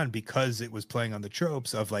caught on because it was playing on the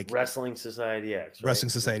tropes of like Wrestling Society X. Right? Wrestling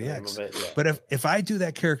Society X. But if I do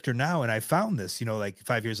that character now, and I found this, like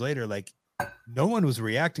 5 years later, like no one was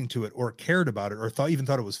reacting to it or cared about it or thought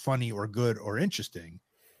it was funny or good or interesting.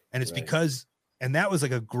 And it's because, and that was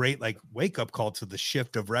like a great like wake up call to the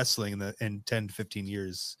shift of wrestling in 10 to 15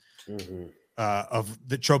 years of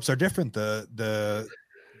the tropes are different. The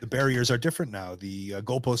barriers are different now. The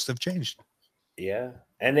goalposts have changed. Yeah.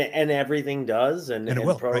 And everything does. And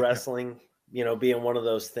pro wrestling, being one of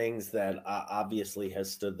those things that obviously has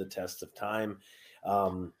stood the test of time.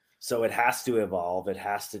 So it has to evolve. It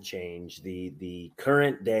has to change. The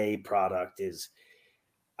current day product is,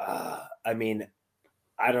 I mean,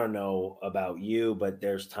 I don't know about you, but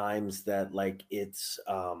there's times that like it's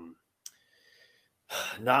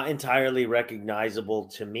not entirely recognizable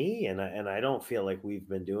to me, and I don't feel like we've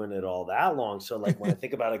been doing it all that long. So like when I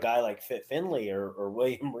think about a guy like Fit Finley or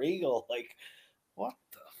William Regal, like what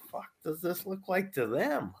the fuck does this look like to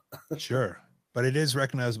them? Sure, but it is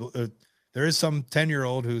recognizable. There is some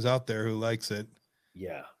 10-year-old who's out there who likes it.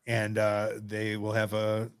 Yeah, and they will have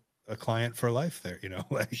a client for life there,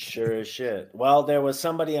 like sure as shit. Well, there was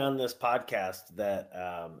somebody on this podcast that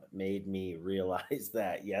made me realize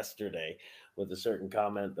that yesterday with a certain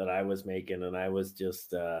comment that I was making, and I was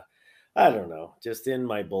just I don't know, just in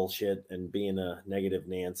my bullshit and being a negative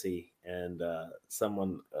Nancy, and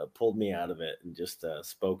someone pulled me out of it and just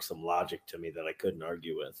spoke some logic to me that I couldn't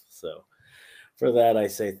argue with. So for that, I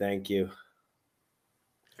say thank you.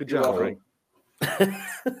 Good job, Frank.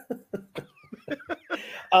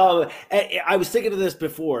 I was thinking of this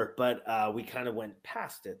before, but we kind of went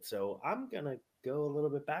past it, so I'm gonna go a little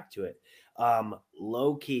bit back to it.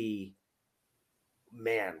 Low key,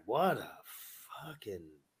 man, what a fucking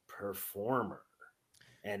performer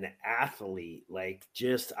and athlete! Like,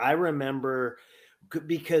 just I remember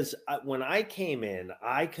because when I came in,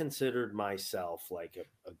 I considered myself like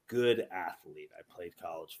a good athlete. I played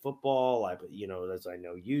college football. As I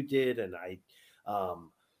know you did, and I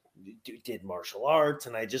did martial arts,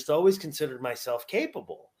 and I just always considered myself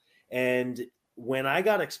capable. And when I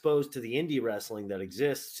got exposed to the indie wrestling that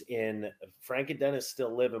exists Frank and Dennis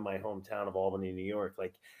still live in my hometown of Albany, New York,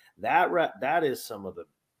 like that is some of the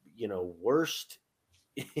worst.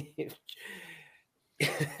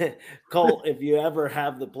 Colt, if you ever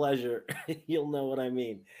have the pleasure, you'll know what I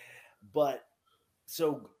mean. But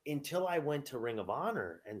so until I went to Ring of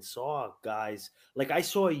Honor and saw guys, like I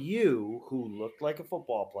saw you who looked like a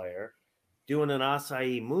football player doing an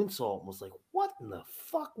acai moonsault and was like, what in the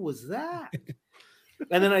fuck was that?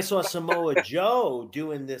 And then I saw Samoa Joe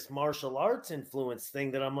doing this martial arts influence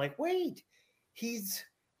thing that I'm like, wait, he's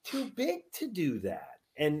too big to do that.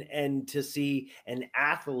 And to see an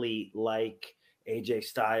athlete like AJ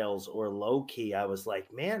Styles or Low Key, I was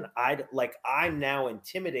like, man, I'm now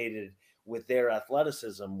intimidated with their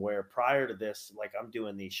athleticism, where prior to this, like I'm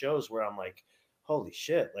doing these shows where I'm like, holy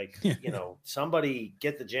shit, like, somebody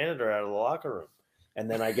get the janitor out of the locker room. And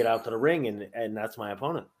then I get out to the ring and that's my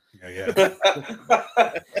opponent. Yeah.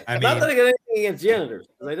 I mean, not that I got anything against janitors,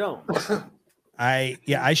 because I don't.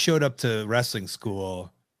 I showed up to wrestling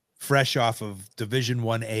school fresh off of Division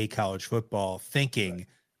 1A college football thinking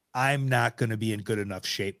I'm not going to be in good enough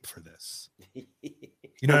shape for this. You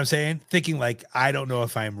know what I'm saying? Thinking like, I don't know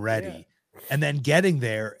if I'm ready. Yeah. And then getting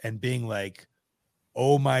there and being like,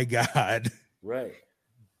 oh my God. Right.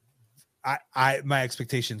 My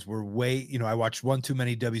expectations were way, I watched one too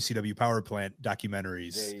many WCW Power Plant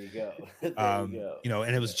documentaries. There you go.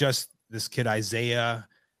 And it was just this kid, Isaiah,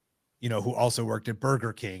 who also worked at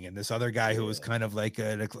Burger King, and this other guy who was kind of like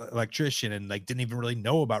an electrician and like didn't even really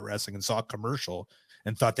know about wrestling and saw a commercial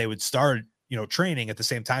and thought they would start, training at the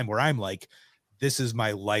same time, where I'm like, this is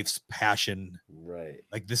my life's passion. Right.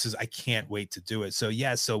 Like I can't wait to do it. So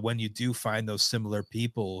yeah. So when you do find those similar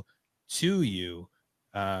people to you,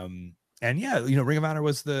 and yeah, Ring of Honor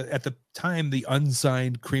was at the time, the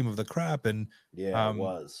unsigned cream of the crop. And it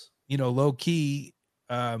was, low key,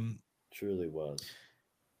 truly was.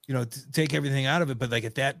 Take everything out of it, but like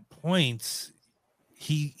at that point,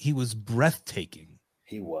 he was breathtaking.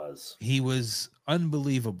 He was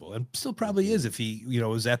unbelievable, and still probably is if he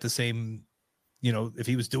was at the same, if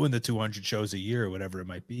he was doing the 200 shows a year or whatever it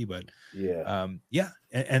might be. But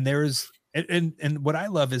and there's and what I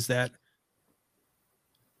love is that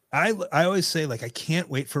I always say, like, I can't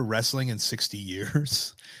wait for wrestling in 60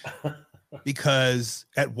 years. Because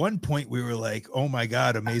at one point we were like, oh my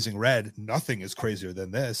God, Amazing Red, nothing is crazier than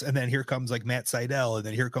this. And then here comes like Matt Sydal, and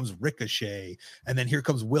then here comes Ricochet, and then here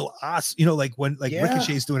comes Will Ospreay. Like when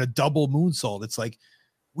Ricochet's doing a double moonsault, it's like,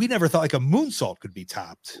 we never thought like a moonsault could be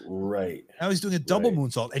topped. Right. Now he's doing a double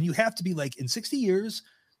moonsault, and you have to be like, in 60 years,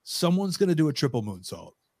 someone's going to do a triple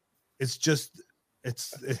moonsault. It's just, it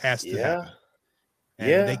has to happen.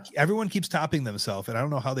 And everyone keeps topping themselves, and I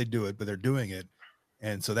don't know how they do it, but they're doing it.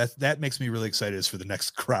 And so that makes me really excited as for the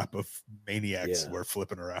next crop of maniacs we're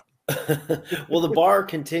flipping around. Well, the bar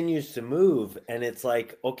continues to move, and it's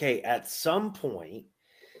like, okay, at some point,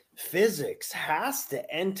 physics has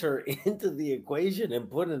to enter into the equation and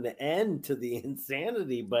put an end to the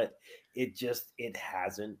insanity, but it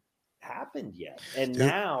hasn't happened yet. And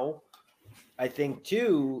now I think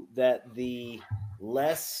too that the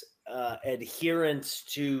less adherence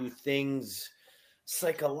to things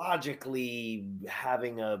psychologically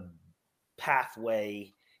having a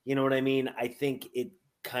pathway, you know what I mean? I think it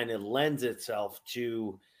kind of lends itself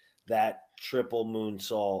to that triple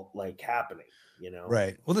moonsault like happening,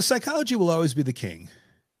 Right. Well, the psychology will always be the king,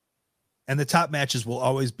 and the top matches will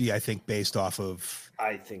always be, I think, based off of.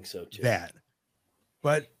 I think so too. That,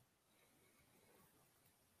 but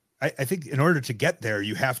I think in order to get there,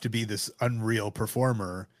 you have to be this unreal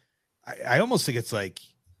performer. I almost think it's like,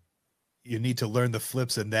 you need to learn the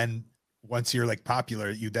flips, and then once you're like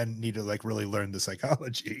popular, you then need to like really learn the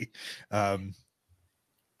psychology.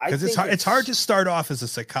 Because it's hard to start off as a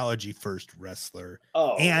psychology first wrestler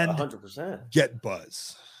and 100% get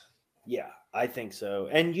buzz. Yeah, I think so.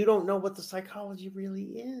 And you don't know what the psychology really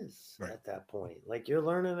is at that point. Like, you're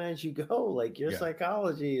learning as you go. Like, your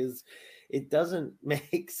psychology it doesn't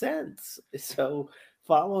make sense. So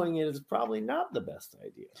following it is probably not the best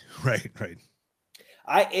idea. Right.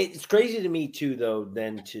 It's crazy to me too, though,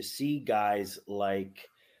 then to see guys like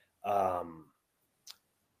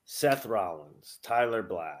Seth Rollins, Tyler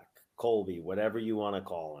Black, Colby, whatever you want to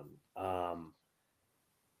call him.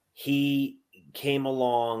 He came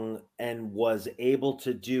along and was able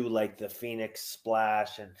to do like the Phoenix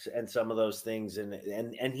Splash and some of those things,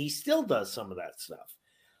 and he still does some of that stuff.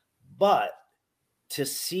 But to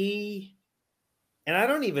see, and I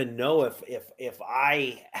don't even know if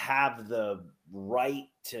I have the right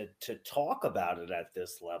to talk about it at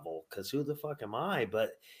this level, because who the fuck am I?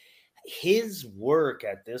 But his work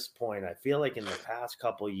at this point, I feel like in the past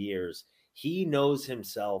couple years, he knows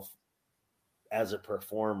himself as a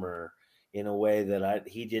performer in a way that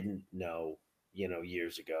he didn't know,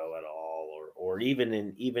 years ago at all, or even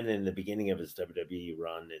in the beginning of his WWE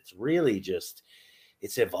run. It's really just,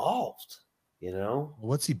 it's evolved,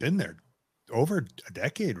 What's he been there? Over a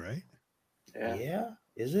decade, right? Yeah.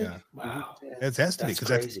 Is it? Yeah. Wow. It has to be,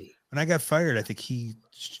 because when I got fired, I think he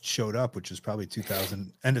showed up, which was probably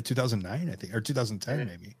end of 2009, I think, or 2010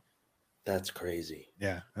 maybe. That's crazy.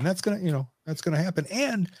 Yeah, and that's gonna happen.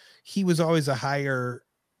 And he was always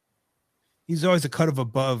he's always a cut of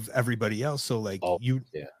above everybody else. So like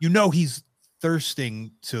he's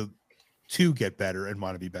thirsting to get better and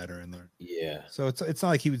want to be better and learn. Yeah. So it's not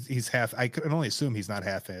like he's half. I can only assume he's not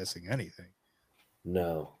half-assing anything.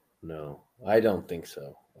 No, I don't think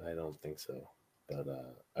so. But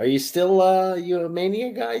are you still you a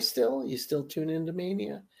Mania guy still? You still tune into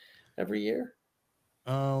Mania every year?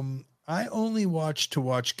 I only watch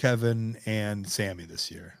Kevin and Sammy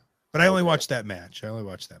this year, but I only watched that match.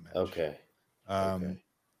 Okay.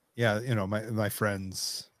 Yeah, my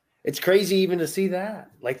friends. It's crazy even to see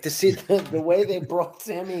that, like to see the way they brought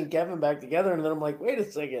Sammy and Kevin back together, and then I'm like, wait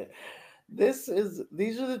a second, these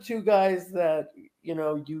are the two guys that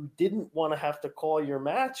you didn't want to have to call your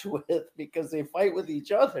match with because they fight with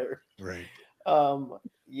each other. Right.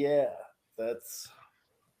 Yeah, it's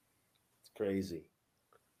crazy.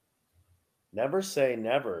 Never say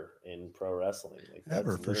never in pro wrestling. Like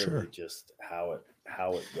Never, that's for sure. literally just how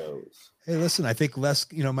it goes. Hey, listen, I think Les,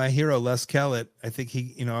 my hero Les Kellett, I think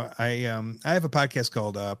he, I have a podcast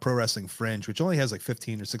called Pro Wrestling Fringe, which only has like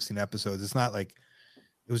 15 or 16 episodes. It's not like,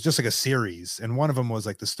 it was just like a series, and one of them was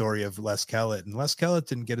like the story of Les Kellett, and Les Kellett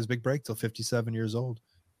didn't get his big break till 57 years old.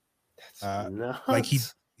 That's nuts. Like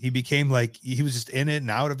he became like, he was just in it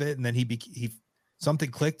and out of it, and then he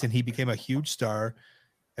something clicked and he became a huge star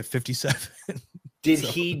at 57. Did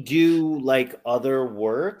he do like other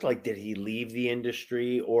work? Like, did he leave the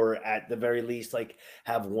industry, or at the very least, like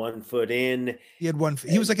have one foot in? He had one.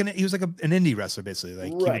 He was like an indie wrestler, basically. Like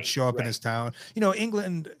he would show up in his town.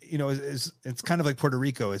 England, is it's kind of like Puerto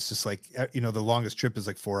Rico. It's just like, the longest trip is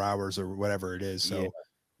like 4 hours or whatever it is. So,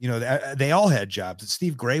 they all had jobs.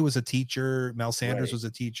 Steve Gray was a teacher. Mel Sanders was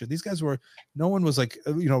a teacher. These guys were. No one was like,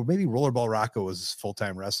 maybe Rollerball Rocco was a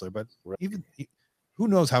full-time wrestler, but even. Who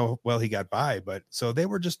knows how well he got by, but so they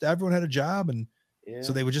were just, everyone had a job, and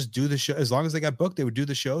so they would just do the show. As long as they got booked, they would do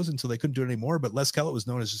the shows until they couldn't do it anymore. But Les Kellett was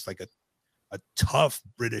known as just like a tough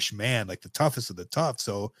British man, like the toughest of the tough.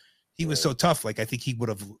 So he was so tough. Like, I think he would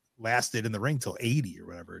have lasted in the ring till 80 or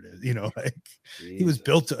whatever it is, like he was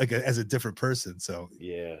built to, like as a different person. So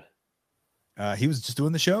he was just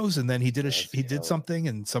doing the shows, and then he did did something,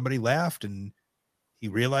 and somebody laughed, and he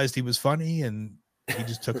realized he was funny, and he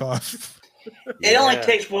just took off. It only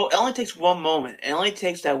takes one moment. It only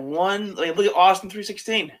takes that one. Like, look at Austin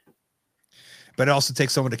 316. But it also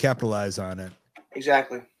takes someone to capitalize on it.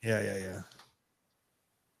 Exactly. Yeah.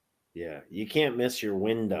 You can't miss your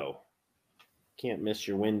window.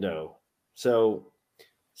 So,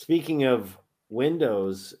 speaking of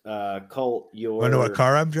windows, Colt, I know what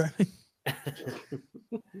car I'm driving.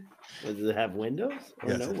 Does it have windows or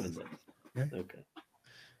yes, no windows? Yeah. Okay.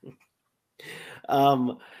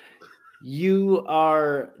 You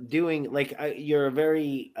are doing like you're a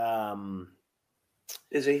very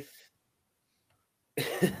busy,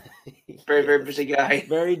 very, very busy guy.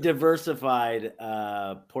 Very diversified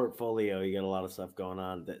portfolio. You got a lot of stuff going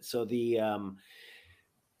on. So the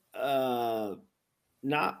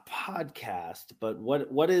not podcast, but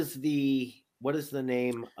what is the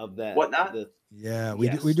name of that? Whatnot?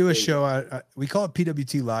 We do a show on we call it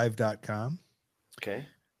pwtlive.com. Okay.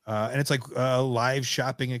 And it's like live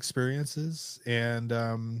shopping experiences, and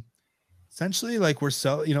essentially like we're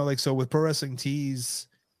selling, so with Pro Wrestling Tees,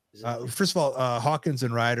 first of all, Hawkins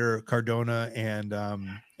and Ryder, Cardona,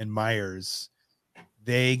 and Myers,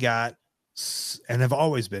 they got and have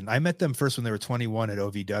always been. I met them first when they were 21 at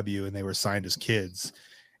OVW, and they were signed as kids.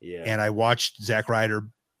 Yeah, and I watched Zack Ryder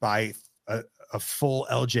buy a full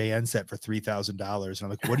LJN set for $3,000, and I'm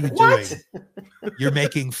like, what are you doing? You're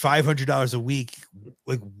making $500 a week.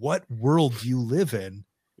 Like, what world do you live in?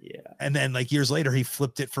 Yeah. And then like years later, he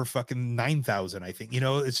flipped it for fucking 9,000. I think,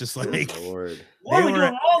 it's just like, Lord. What are we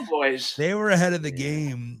doing wrong, boys? They were ahead of the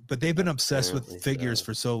game, but they've been obsessed with figures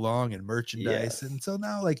for so long, and merchandise. And so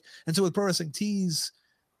now so with Pro Wrestling Tees,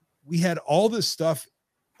 we had all this stuff,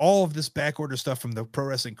 all of this back order stuff from the Pro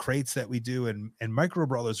Wrestling crates that we do, and Micro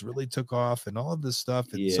Brawlers really took off, and all of this stuff.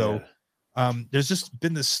 And so there's just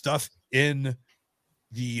been this stuff in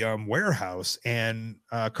the warehouse, and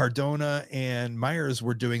Cardona and Myers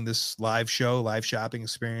were doing this live shopping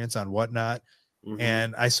experience on Whatnot.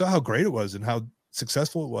 And I saw how great it was and how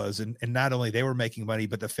successful it was. And not only they were making money,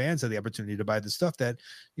 but the fans had the opportunity to buy the stuff that,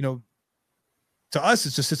 to us, it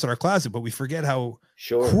just sits in our closet, but we forget how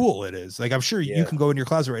cool it is. Like, I'm sure you can go in your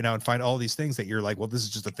closet right now and find all these things that you're like, well, this is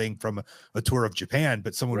just a thing from a tour of Japan,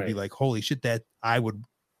 but someone would be like, holy shit, that I would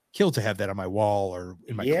kill to have that on my wall or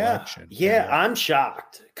in my collection. Yeah, I'm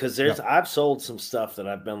shocked because I've sold some stuff that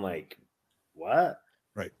I've been like, what?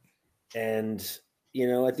 Right. And,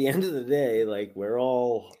 at the end of the day, like, we're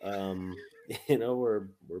all, we're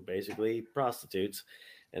basically prostitutes.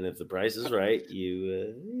 And if the price is right,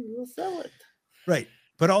 you will sell it. Right.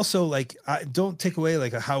 But also, like, I don't take away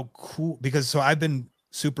like how cool, because I've been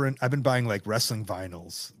buying like wrestling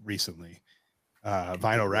vinyls recently,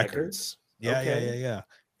 vinyl records. Yeah.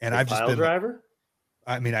 And I've just been driver.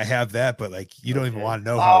 I mean, I have that, but like, you don't even want to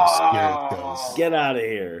know how obscure it goes. Get out of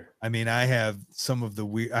here. I mean, I have some of the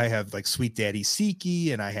weird, I have like Sweet Daddy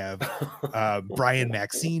Siki, and I have Brian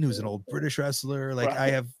Maxine, who's an old British wrestler. Like,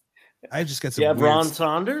 I just got some. You have Ron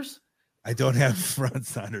Saunders? I don't have Ron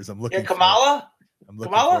Saunders. I'm looking. Kamala? I'm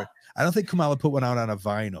looking for it. I don't think Kamala put one out on a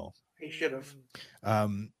vinyl. He should have.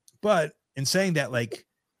 But in saying that, like,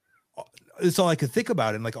 it's all I could think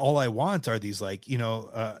about, and like all I want are these, like,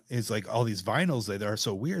 is like all these vinyls that are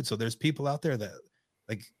so weird. So there's people out there that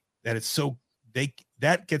like that. It's so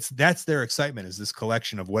that's their excitement, is this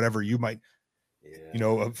collection of whatever you might,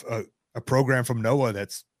 of a program from Noah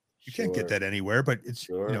that's you can't get that anywhere, but it's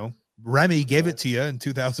Remy gave it to you in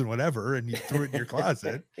 2000 whatever, and you threw it in your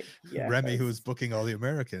closet. Remy, who was booking all the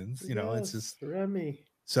Americans, it's just Remy.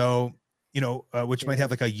 So which might have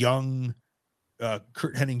like a young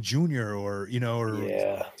Kurt Hennig Jr. or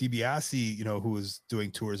DiBiase, who was doing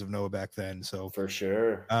tours of Noah back then. So for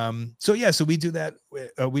sure. So we do that.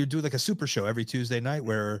 We do like a super show every Tuesday night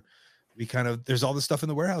where we there's all this stuff in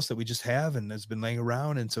the warehouse that we just have and has been laying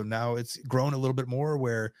around. And so now it's grown a little bit more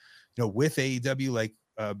where, with AEW,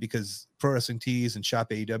 because Pro Wrestling Tees and Shop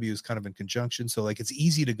AEW is kind of in conjunction. So it's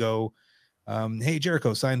easy to go, hey,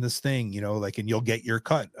 Jericho, sign this thing, and you'll get your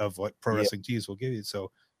cut of what Pro Wrestling Tees will give you.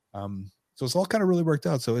 So it's all kind of really worked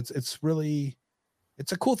out. So it's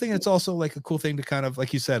a cool thing. And it's also like a cool thing to kind of,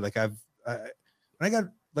 like you said, when I got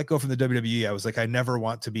let go from the WWE, I was like, I never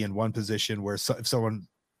want to be in one position where if someone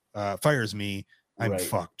fires me, I'm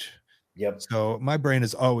fucked. Yep. So my brain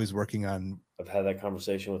is always working on. I've had that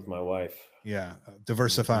conversation with my wife. Yeah.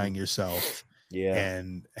 Diversifying yourself. Yeah.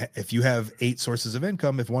 And if you have 8 sources of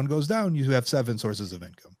income, if one goes down, you have 7 sources of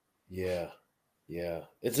income. Yeah. Yeah.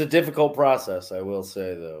 It's a difficult process, I will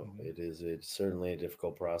say, though. It's certainly a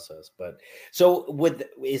difficult process. But so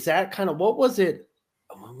is that kind of, what was it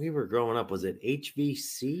when we were growing up? Was it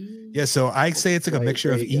HVC? Yeah. So I say it's like a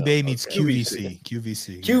mixture of eBay meets QVC.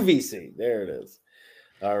 QVC. There it is.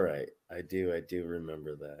 All right. I do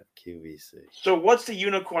remember that. QVC. So what's the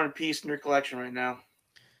unicorn piece in your collection right now?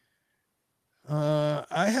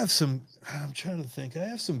 I have some, I'm trying to think. I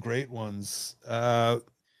have some great ones. But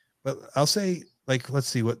I'll say, let's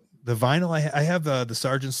see what the vinyl I have the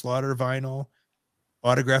Sergeant Slaughter vinyl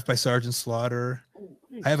autographed by Sergeant Slaughter.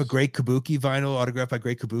 I have a Great Kabuki vinyl autographed by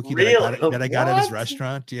Great Kabuki that I got at his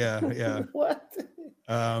restaurant. Yeah. What?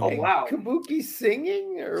 Wow. Kabuki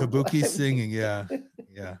singing singing. Yeah.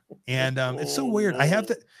 And it's so weird. I have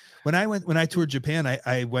to, when I toured Japan,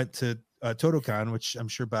 I went to Totocon, which I'm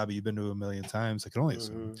sure, Bobby, you've been to a million times. I can only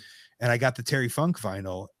assume. And I got the Terry Funk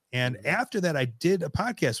vinyl. And after that, I did a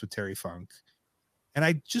podcast with Terry Funk. And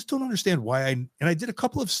I just don't understand why I did a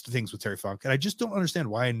couple of things with Terry Funk. And I just don't understand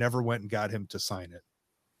why I never went and got him to sign it.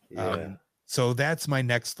 Yeah. So that's my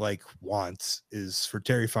next want is for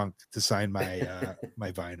Terry Funk to sign my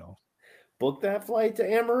my vinyl. Book that flight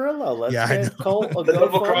to Amarillo. Let's get Colt a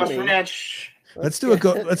GoFundMe. Let's do a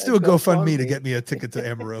GoFundMe to get me a ticket to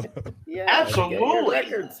Amarillo. Yeah, absolutely.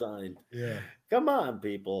 Record signed. Yeah. Come on,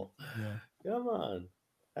 people. Yeah. Come on.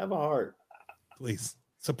 Have a heart. Please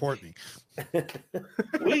support me.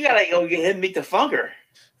 We gotta go get him, meet the Funker.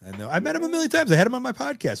 I know. I met him a million times. I had him on my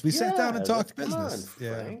podcast. We sat down and talked business.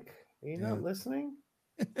 Frank. Are you not listening?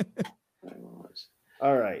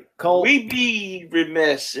 All right, Colt. We'd be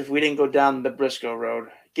remiss if we didn't go down the Briscoe road.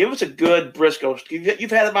 Give us a good Briscoe. You've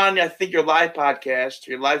had him on, I think, your live podcast,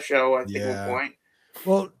 your live show, I think, at one point.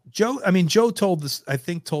 Well, Joe told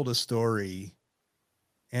a story.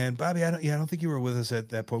 And Bobby, I don't think you were with us at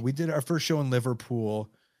that point. We did our first show in Liverpool,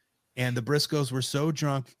 and the Briscoes were so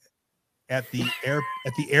drunk at the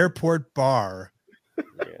airport bar,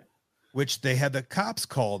 which they had the cops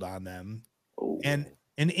called on them. Ooh. And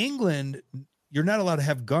in England, you're not allowed to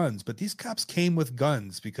have guns, but these cops came with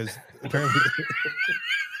guns because apparently.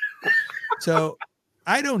 So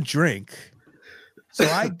I don't drink. So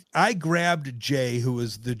I grabbed Jay, who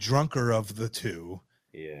was the drunker of the two.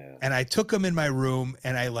 Yeah. And I took him in my room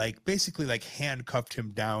and I basically handcuffed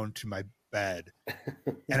him down to my bed.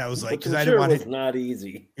 And I was like, because I didn't want it. Not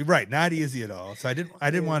easy. Right. Not easy at all. So I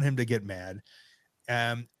didn't want him to get mad.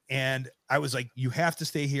 And I was like, you have to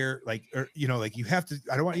stay here. You have to,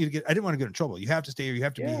 I didn't want to get in trouble. You have to stay here. You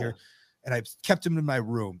have to be here. And I kept him in my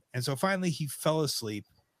room. And so finally he fell asleep,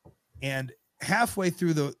 and halfway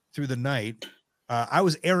through the night, I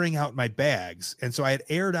was airing out my bags. And so I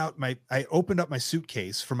opened up my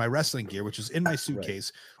suitcase for my wrestling gear, which was in my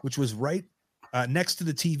suitcase, which was right next to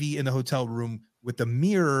the TV in the hotel room with the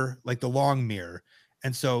mirror, the long mirror.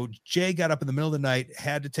 And so Jay got up in the middle of the night,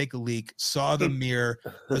 had to take a leak, saw the mirror,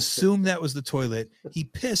 assumed that was the toilet. He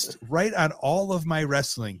pissed right on all of my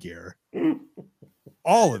wrestling gear.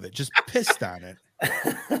 All of it, just pissed on it.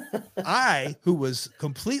 I, who was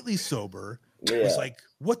completely sober, was like,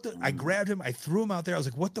 what the? I grabbed him, I threw him out there. I was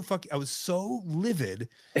like, what the fuck? I was so livid.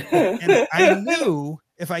 And I knew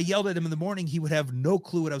if I yelled at him in the morning, he would have no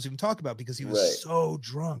clue what I was even talking about because he was so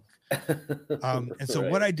drunk. And so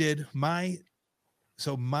what I did, how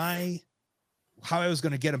I was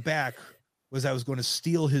going to get him back was I was going to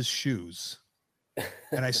steal his shoes.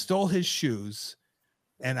 And I stole his shoes.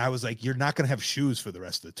 And I was like, you're not going to have shoes for the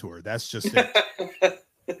rest of the tour. That's just it.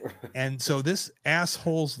 And so this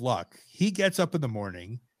asshole's luck, he gets up in the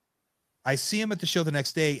morning I see him at the show the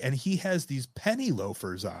next day, and he has these penny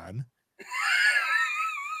loafers on.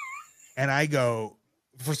 And I go,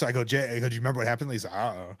 first I go, Jay, I go, do you remember what happened? He's like,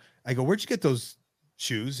 I go, where'd you get those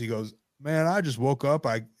shoes? He goes, man, I just woke up.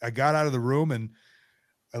 I got out of the room, and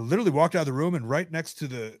I literally walked out of the room, and right next to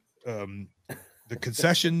the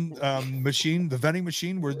concession machine, the vending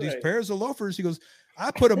machine, were these pairs of loafers. He goes,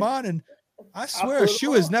 I put them on, and I swear a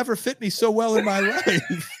shoe has never fit me so well in my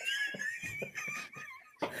life.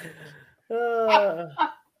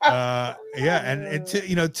 Yeah, and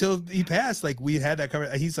until till he passed, like we had that cover.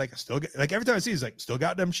 He's like, still like every time I see, he's like, still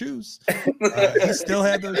got them shoes. He still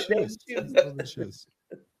had those shoes.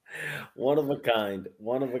 One of a kind.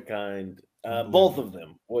 Both of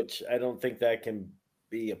them, which I don't think that can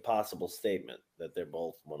be a possible statement that they're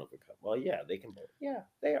both one of a kind. Well, yeah, they can both. Yeah,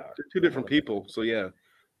 they are. They're two different people, so yeah.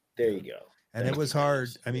 There you go. And it was hard.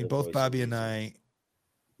 I mean, both Bobby and I,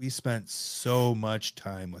 we spent so much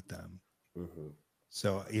time with them. Mm-hmm.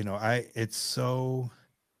 So, it's so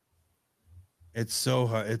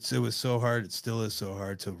hard. It was so hard. It still is so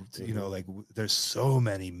hard to like there's so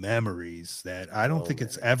many memories that I don't think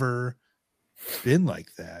it's ever been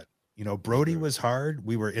like that. Brody was hard.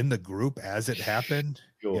 We were in the group as it happened,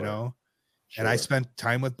 and I spent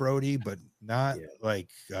time with Brody, but not like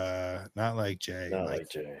Jay. Not like Jay.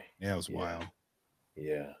 Yeah, it was wild.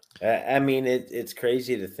 Yeah. I mean, it's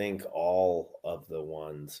crazy to think all of the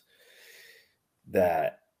ones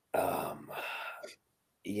that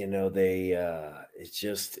it's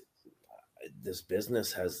just this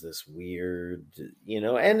business has this weird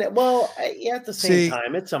and at the same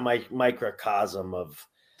time it's a microcosm of.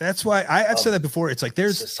 That's why I've said that before. It's like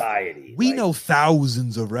there's society. We know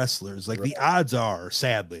thousands of wrestlers. Like the odds are,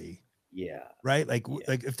 sadly, right. Like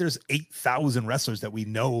if there's 8,000 wrestlers that we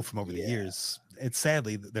know from over the years, it's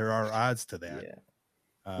sadly there are odds to that. Yeah.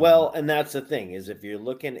 Well, and that's the thing is if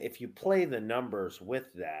you play the numbers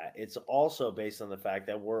with that, it's also based on the fact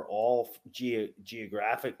that we're all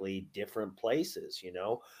geographically different places,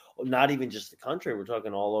 not even just the country. We're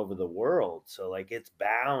talking all over the world. So like it's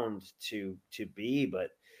bound to be. But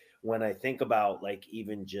when I think about like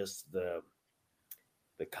even just the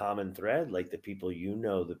common thread, like the people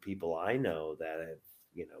the people I know that have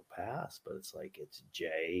passed, but it's like it's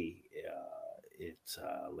Jay. It's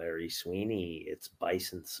Larry Sweeney. It's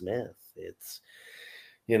Bison Smith. It's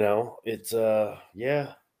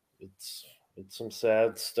some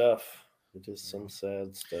sad stuff. It is some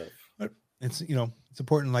sad stuff. But it's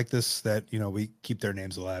important like this that we keep their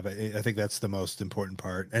names alive. I think that's the most important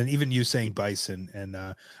part. And even you saying Bison, and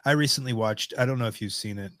I recently watched. I don't know if you've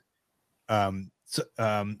seen it. I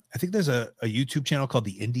think there's a YouTube channel called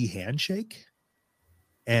the Indie Handshake,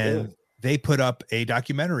 and they put up a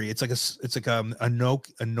documentary. It's like a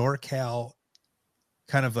NorCal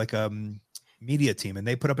kind of like media team, and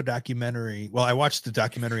they put up a documentary. Well, I watched the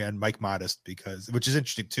documentary on Mike Modest which is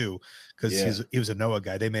interesting too, because he was a Noah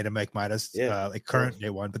guy. They made a Mike Modest like current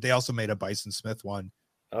day one, but they also made a Bison Smith one.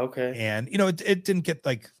 Okay, and it didn't get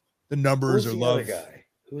like the numbers or love. Guy?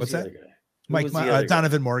 What's that? Mike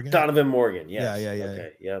Donovan Morgan. Donovan Morgan. Yes. Yeah.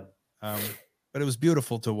 Okay. Yep. But it was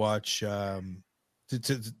beautiful to watch.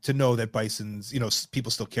 To know that Bison's,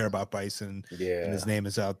 people still care about Bison, and his name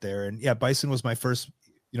is out there. And Bison was my first,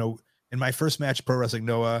 in my first match, Pro Wrestling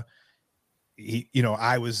Noah,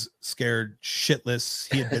 I was scared shitless.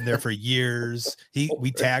 He had been there for years.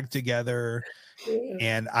 We tagged together,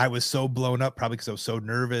 and I was so blown up, probably because I was so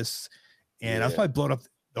nervous, and I was probably blown up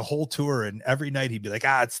the whole tour. And every night he'd be like,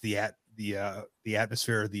 it's the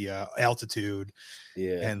atmosphere, the altitude.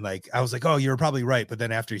 And like I was like, oh, you're probably right. But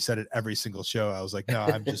then after he said it every single show, I was like, no,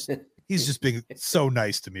 he's just being so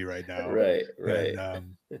nice to me right now. Right.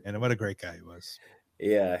 And what a great guy he was.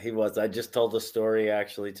 Yeah, he was. I just told a story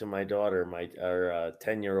actually to my daughter, our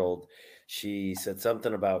 10-year-old. She said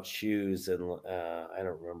something about shoes, and I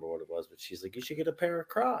don't remember what it was, but she's like, you should get a pair of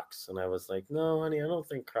Crocs. And I was like, no, honey, I don't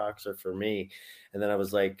think Crocs are for me. And then I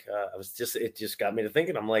was like, it just got me to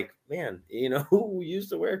thinking. I'm like, man, who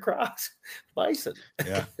used to wear Crocs? Bison.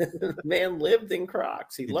 Yeah. The man lived in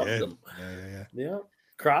Crocs. He loved them. Yeah.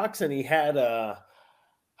 Crocs. And he had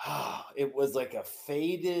it was like a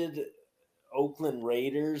faded Oakland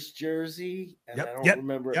Raiders jersey, and I don't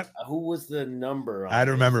remember who was the number on I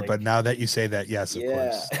don't remember, but now that you say that, yes, of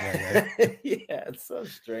course. Yeah, it's so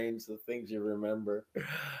strange the things you remember.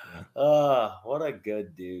 What a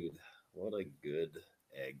good dude. What a good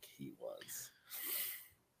egg he was.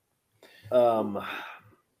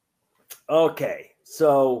 Okay,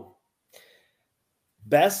 so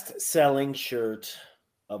best selling shirt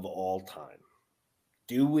of all time.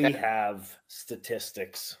 Do we have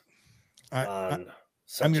statistics on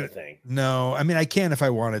such a thing. No, I mean I can if I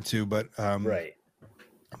wanted to, but Right.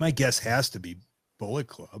 my guess has to be Bullet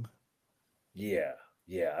Club. Yeah.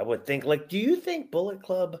 Yeah. I would think, like, do you think Bullet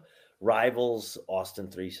Club rivals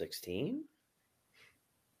Austin 316?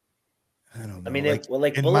 I don't know. I mean, like,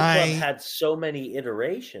 Bullet Club had so many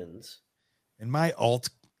iterations. In my alt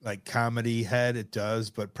like comedy head, it does,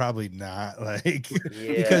 but probably not like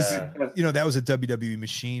Yeah. because that was a WWE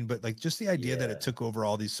machine, but like just the idea that Yeah. it took over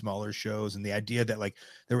all these smaller shows, and the idea that like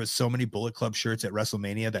there was so many Bullet Club shirts at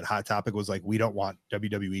WrestleMania that Hot Topic was like, we don't want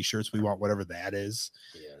WWE shirts, we want whatever that is.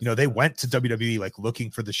 Yes. They went to WWE like looking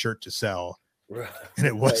for the shirt to sell, Right. and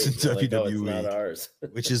it wasn't They're like, WWE, "Oh, it's not ours."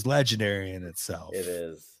 which is legendary in itself. It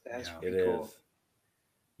is. That's Yeah. pretty It cool. is.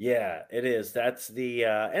 Yeah, it is. That's the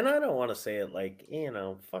and I don't want to say it like,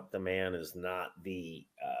 fuck the man is not the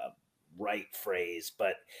right phrase,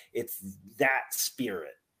 but it's that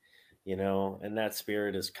spirit, and that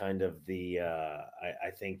spirit is kind of the I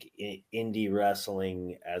think indie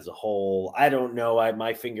wrestling as a whole. I don't know.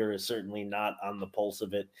 My finger is certainly not on the pulse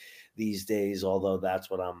of it these days, although that's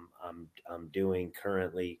what I'm doing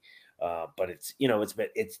currently. But it's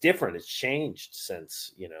different. It's changed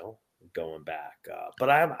since, going back. But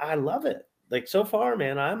I love it. Like so far,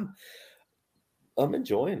 man, I'm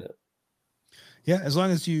enjoying it. Yeah, as long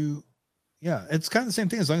as it's kind of the same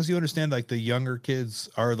thing. As long as you understand, like the younger kids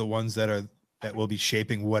are the ones that will be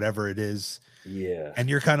shaping whatever it is. Yeah. And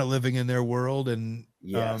you're kind of living in their world. And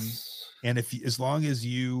yes. And as long as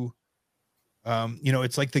you,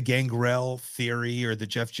 it's like the Gangrel theory or the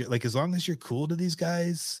Jeff, like as long as you're cool to these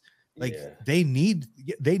guys, like they need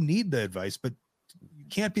the advice, but you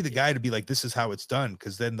can't be the guy to be like, this is how it's done.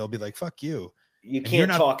 Cause then they'll be like, fuck you. You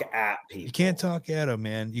can't talk at people. You can't talk at them,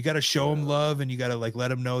 man. You got to show them love, and you got to like let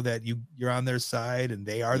them know that you're on their side, and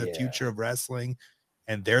they are the future of wrestling,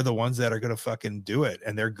 and they're the ones that are gonna fucking do it,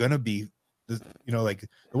 and they're gonna be, like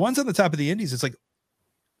the ones on the top of the indies. It's like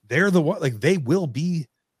they're the one, like they will be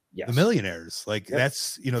the millionaires. Like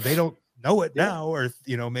that's they don't know it now, or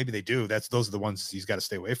maybe they do. Those are the ones he's got to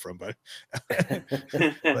stay away from. But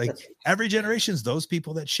like every generation's those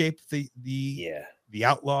people that shape the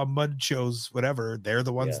outlaw mud shows, whatever. They're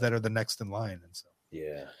the ones that are the next in line. And so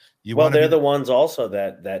they're the ones also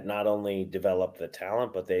that not only develop the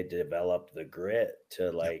talent, but they develop the grit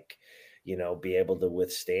to be able to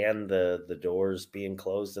withstand the doors being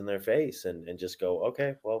closed in their face and just go,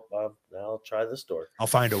 okay, well, I'll try this door. I'll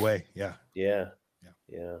find a way. Yeah.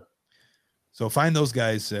 So find those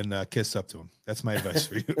guys and kiss up to them. That's my advice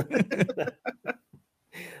for you.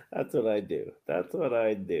 That's what I do.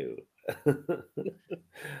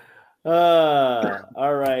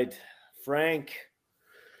 All right, Frank,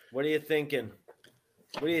 what are you thinking?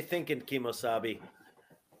 Kimosabi?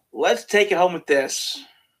 Let's take it home with this.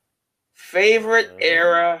 Favorite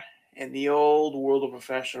era in the old world of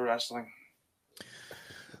professional wrestling?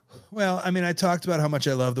 Well, I mean, I talked about how much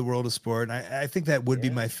I love the world of sport, and I think that would be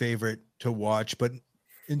my favorite to watch. But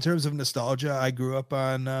in terms of nostalgia, I grew up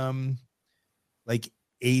on like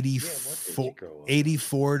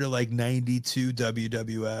 84 to like 92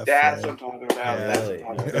 WWF. That's what I'm talking about. That's what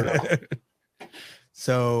I'm talking about.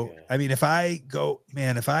 So, I mean, if I go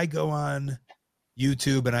on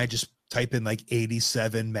YouTube and I just type in like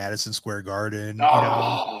 87 Madison Square Garden,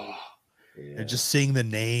 and just seeing the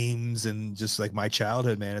names and just like my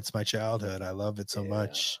childhood, man, it's my childhood. I love it so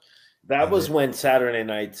much. That was when Saturday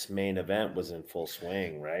Night's Main Event was in full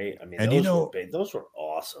swing, right? I mean, and those were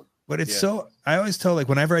awesome. But it's so, I always tell, like,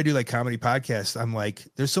 whenever I do like comedy podcasts, I'm like,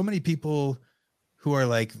 there's so many people who are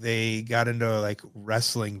like, they got into like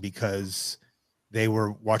wrestling because they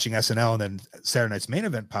were watching SNL and then Saturday Night's Main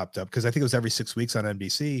Event popped up, because I think it was every 6 weeks on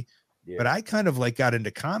NBC. But I kind of like got into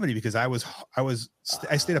comedy because I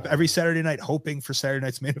stayed up every Saturday night hoping for Saturday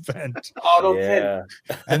Night's Main Event.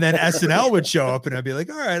 And then SNL would show up and I'd be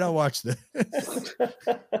like, all right, I'll watch this.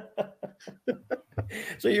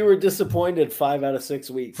 So you were disappointed 5 out of 6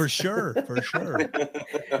 weeks. For sure. But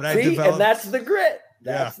See, and that's the grit.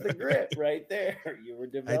 That's the grit right there. You were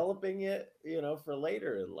developing it, for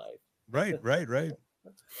later in life. Right.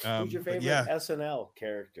 Who's your favorite SNL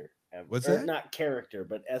character? What's that? Not character,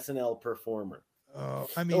 but SNL performer.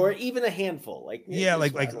 I mean, or even a handful. Like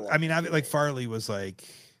I mean, like Farley was like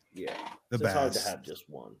the best. It's hard to have just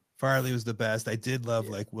one. Farley was the best. I did love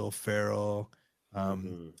like Will Ferrell.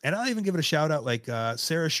 And I'll even give it a shout out, like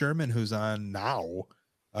Sarah Sherman, who's on now.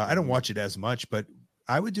 I don't watch it as much, but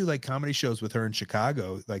I would do like comedy shows with her in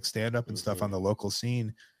Chicago, like stand up and stuff on the local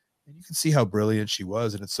scene. And you can see how brilliant she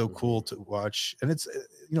was, and it's so cool to watch. And it's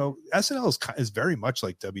SNL is very much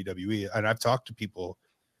like WWE. And I've talked to people,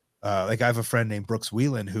 like I have a friend named Brooks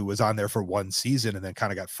Whelan who was on there for one season and then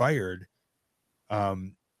kind of got fired.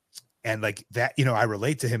 And like that, I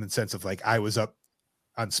relate to him in the sense of like I was up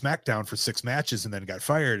on SmackDown for 6 matches and then got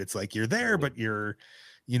fired. It's like you're there, but you're,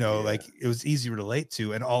 like it was easy to relate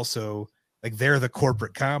to. And also like they're the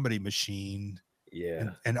corporate comedy machine. Yeah.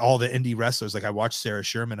 And all the indie wrestlers, like I watched Sarah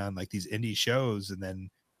Sherman on like these indie shows, and then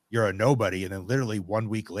you're a nobody. And then literally 1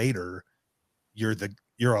 week later,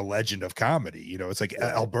 you're a legend of comedy. It's like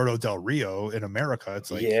Alberto Del Rio in America.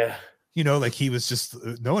 It's like, like he was just,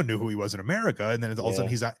 no one knew who he was in America. And then all of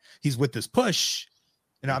a sudden he's with this push.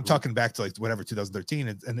 And I'm talking back to like whatever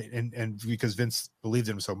 2013, and because Vince believed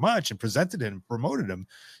in him so much and presented him and promoted him,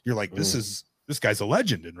 you're like, this guy's a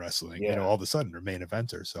legend in wrestling. All of a sudden, or main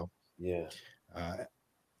eventer. So so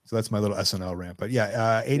that's my little SNL rant. But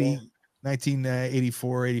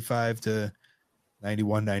 1984, 85 to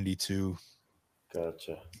 91, 92.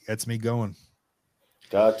 Gotcha. That's me going.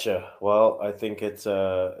 Gotcha. Well, I think it's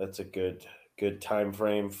a good time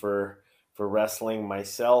frame for wrestling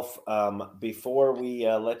myself. Before we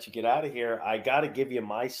let you get out of here, I got to give you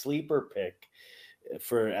my sleeper pick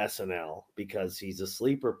for SNL because he's a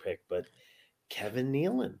sleeper pick, but Kevin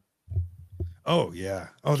Nealon. Oh yeah.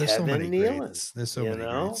 Oh, there's Kevin so many Nealon, greats. There's so many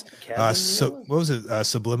greats. Nealon. What was it?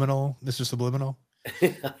 Subliminal, Mr. Subliminal.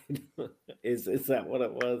 Is that what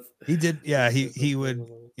it was? He did. Yeah, he would.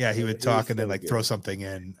 Yeah, he would talk and then like throw something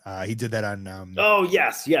in. He did that on.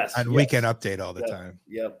 Yes. On Weekend Update all the time.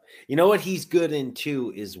 Yep. You know what he's good in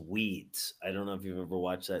too is Weeds. I don't know if you've ever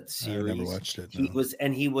watched that series. I never watched it. He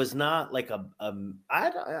was not like he was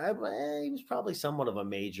probably somewhat of a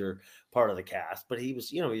major part of the cast, but he was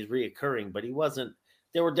he was reoccurring, but he wasn't.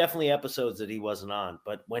 There were definitely episodes that he wasn't on,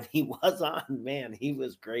 but when he was on, man, he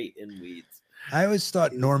was great in Weeds. I always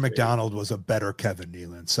thought Norm Macdonald was a better Kevin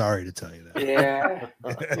Nealon. Sorry to tell you that. Yeah.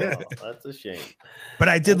 That's a shame. But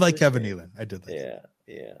I did like Kevin Nealon. I did like him.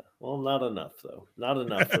 Yeah. Well, not enough though. Not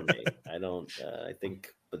enough for me. I don't. I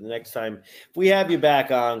think. But the next time if we have you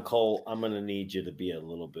back on, Cole, I'm going to need you to be a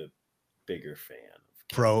little bit bigger fan.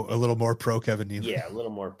 A little more pro Kevin Nealon. Yeah, a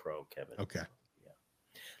little more pro Kevin. Okay. Yeah.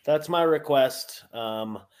 That's my request.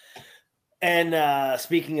 And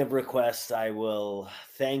speaking of requests, I will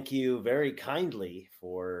thank you very kindly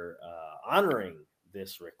for honoring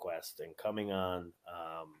this request and coming on.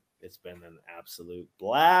 It's been an absolute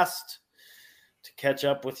blast to catch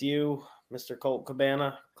up with you, Mr. Colt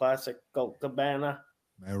Cabana, Classic Colt Cabana.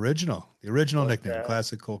 The original nickname,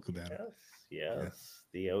 Classic Colt Cabana. Yes.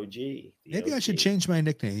 The OG. Maybe I should change my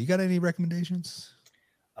nickname. You got any recommendations?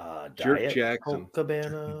 Jerk Jackson. Colt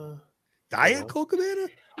Cabana. Diet Colt Cabana?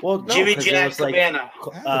 Well, no, Jimmy Jack Cabana.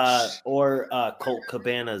 Or Colt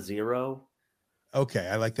Cabana Zero. Okay,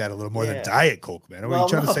 I like that a little more than Diet Colt Cabana. Were you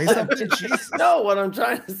trying to say something? Jesus. No, what I'm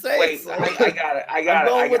trying to say. Wait, I got it. I'm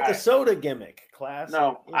going with the soda gimmick. Class.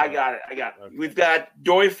 No, I got it. Okay. We've got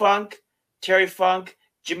Dory Funk, Terry Funk,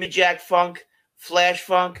 Jimmy Jack Funk, Flash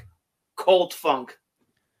Funk, Colt Funk.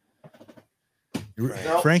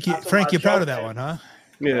 Frank, you're proud of that one, huh?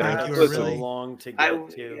 Yeah, you were so long to get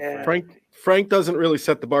to. Yeah. Frank doesn't really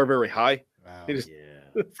set the bar very high. Wow.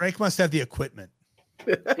 Frank must have the equipment.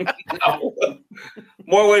 No.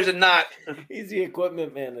 More ways than not. He's the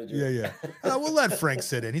equipment manager. Yeah. We'll let Frank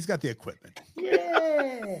sit in. He's got the equipment.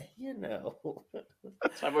 Yeah,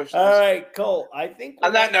 All right, Cole. I think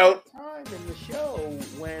on that note, time in the show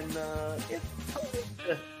when it's time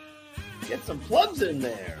to get some plugs in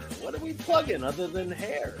there. What are we plugging other than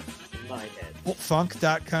hair? My head.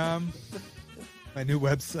 Funk.com, my new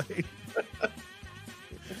website.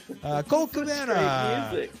 Colt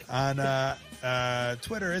Cabana on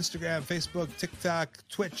Twitter, Instagram, Facebook, TikTok,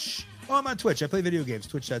 Twitch. Oh, I'm on Twitch. I play video games.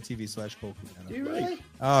 Twitch.tv/Colt Cabana. Do you really?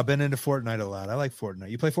 Oh, I've been into Fortnite a lot. I like Fortnite.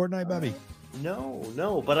 You play Fortnite, Bobby?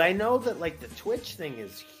 No. But I know that like the Twitch thing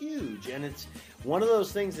is huge, and it's one of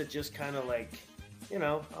those things that just kind of like, I'm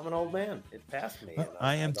an old man. It passed me.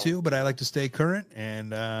 I am too, but I like to stay current,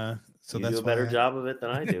 and so you that's do a better job of it than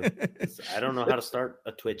I do. I don't know how to start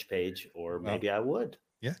a Twitch page, or maybe I would.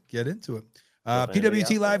 Yeah, get into it.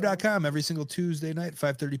 PWTlive.com every single Tuesday night,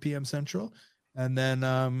 5:30 p.m. Central. And then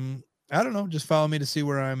I don't know, just follow me to see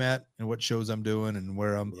where I'm at and what shows I'm doing and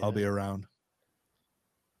where I'll be around.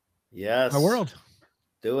 Yes. My world.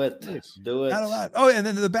 Do it. Do it. Not a lot. Oh, and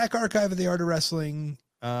then the back archive of the Art of Wrestling.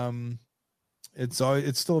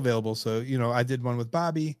 It's still available. So, I did one with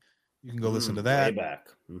Bobby. You can go listen to that. Way back.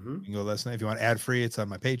 Mm-hmm. You can go listen. If you want ad free, it's on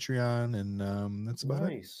my Patreon, and that's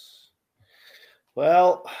about it.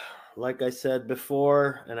 Well, like I said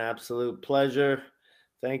before, an absolute pleasure.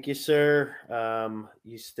 Thank you, sir.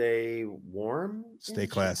 You stay warm. Stay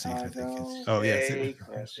classy. I think it's. Oh stay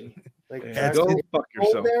classy. Go fuck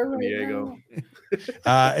yourself, Diego.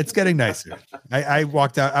 It's getting nicer. I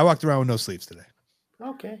walked around with no sleeves today.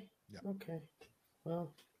 Okay. Yeah. Okay.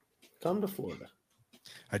 Well, come to Florida.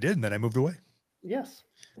 I did, and then I moved away. Yes.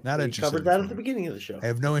 Not We interested. covered in that at Florida. the beginning of the show. I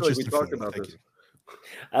have no I feel like interest we in talked Florida. about Thank this. you.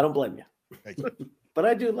 I don't blame you. Thank you. But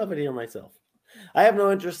I do love it here myself. I have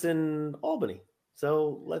no interest in Albany.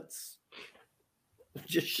 So let's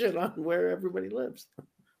just shit on where everybody lives.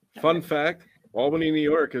 Fun fact: Albany, New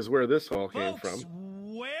York, is where this all came Folks,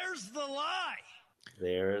 from. where's the lie?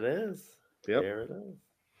 There it is. Yep. There it is.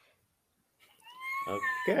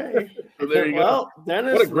 Okay. So there you go. Well,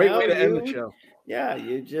 Dennis, What a great now way to end the you- show. Yeah,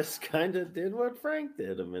 you just kind of did what Frank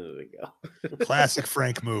did a minute ago. Classic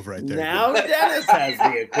Frank move right there. Now Dennis has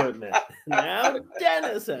the equipment. Now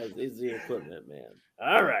Dennis is the equipment man.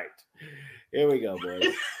 All right. Here we go,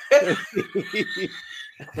 boys.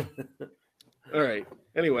 All right.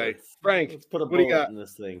 Anyway, Frank, Let's put a what do you bullet got? in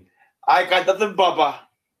this thing. I got nothing, Bubba.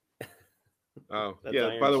 Oh, That's yeah.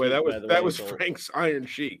 Iron By the way, Sheik, that by was the that way, was Colt. Frank's Iron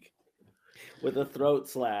Sheik. With a throat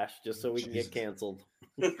slash, just so we can Jesus. get canceled.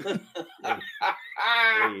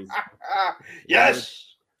 Yes.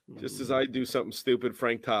 Just as I do something stupid,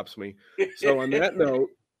 Frank tops me. So on that note,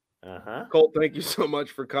 Uh-huh. Colt, thank you so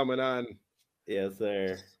much for coming on. Yes,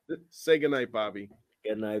 sir. Say goodnight, Bobby.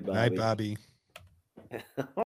 Good night, Bobby. Night, Bobby.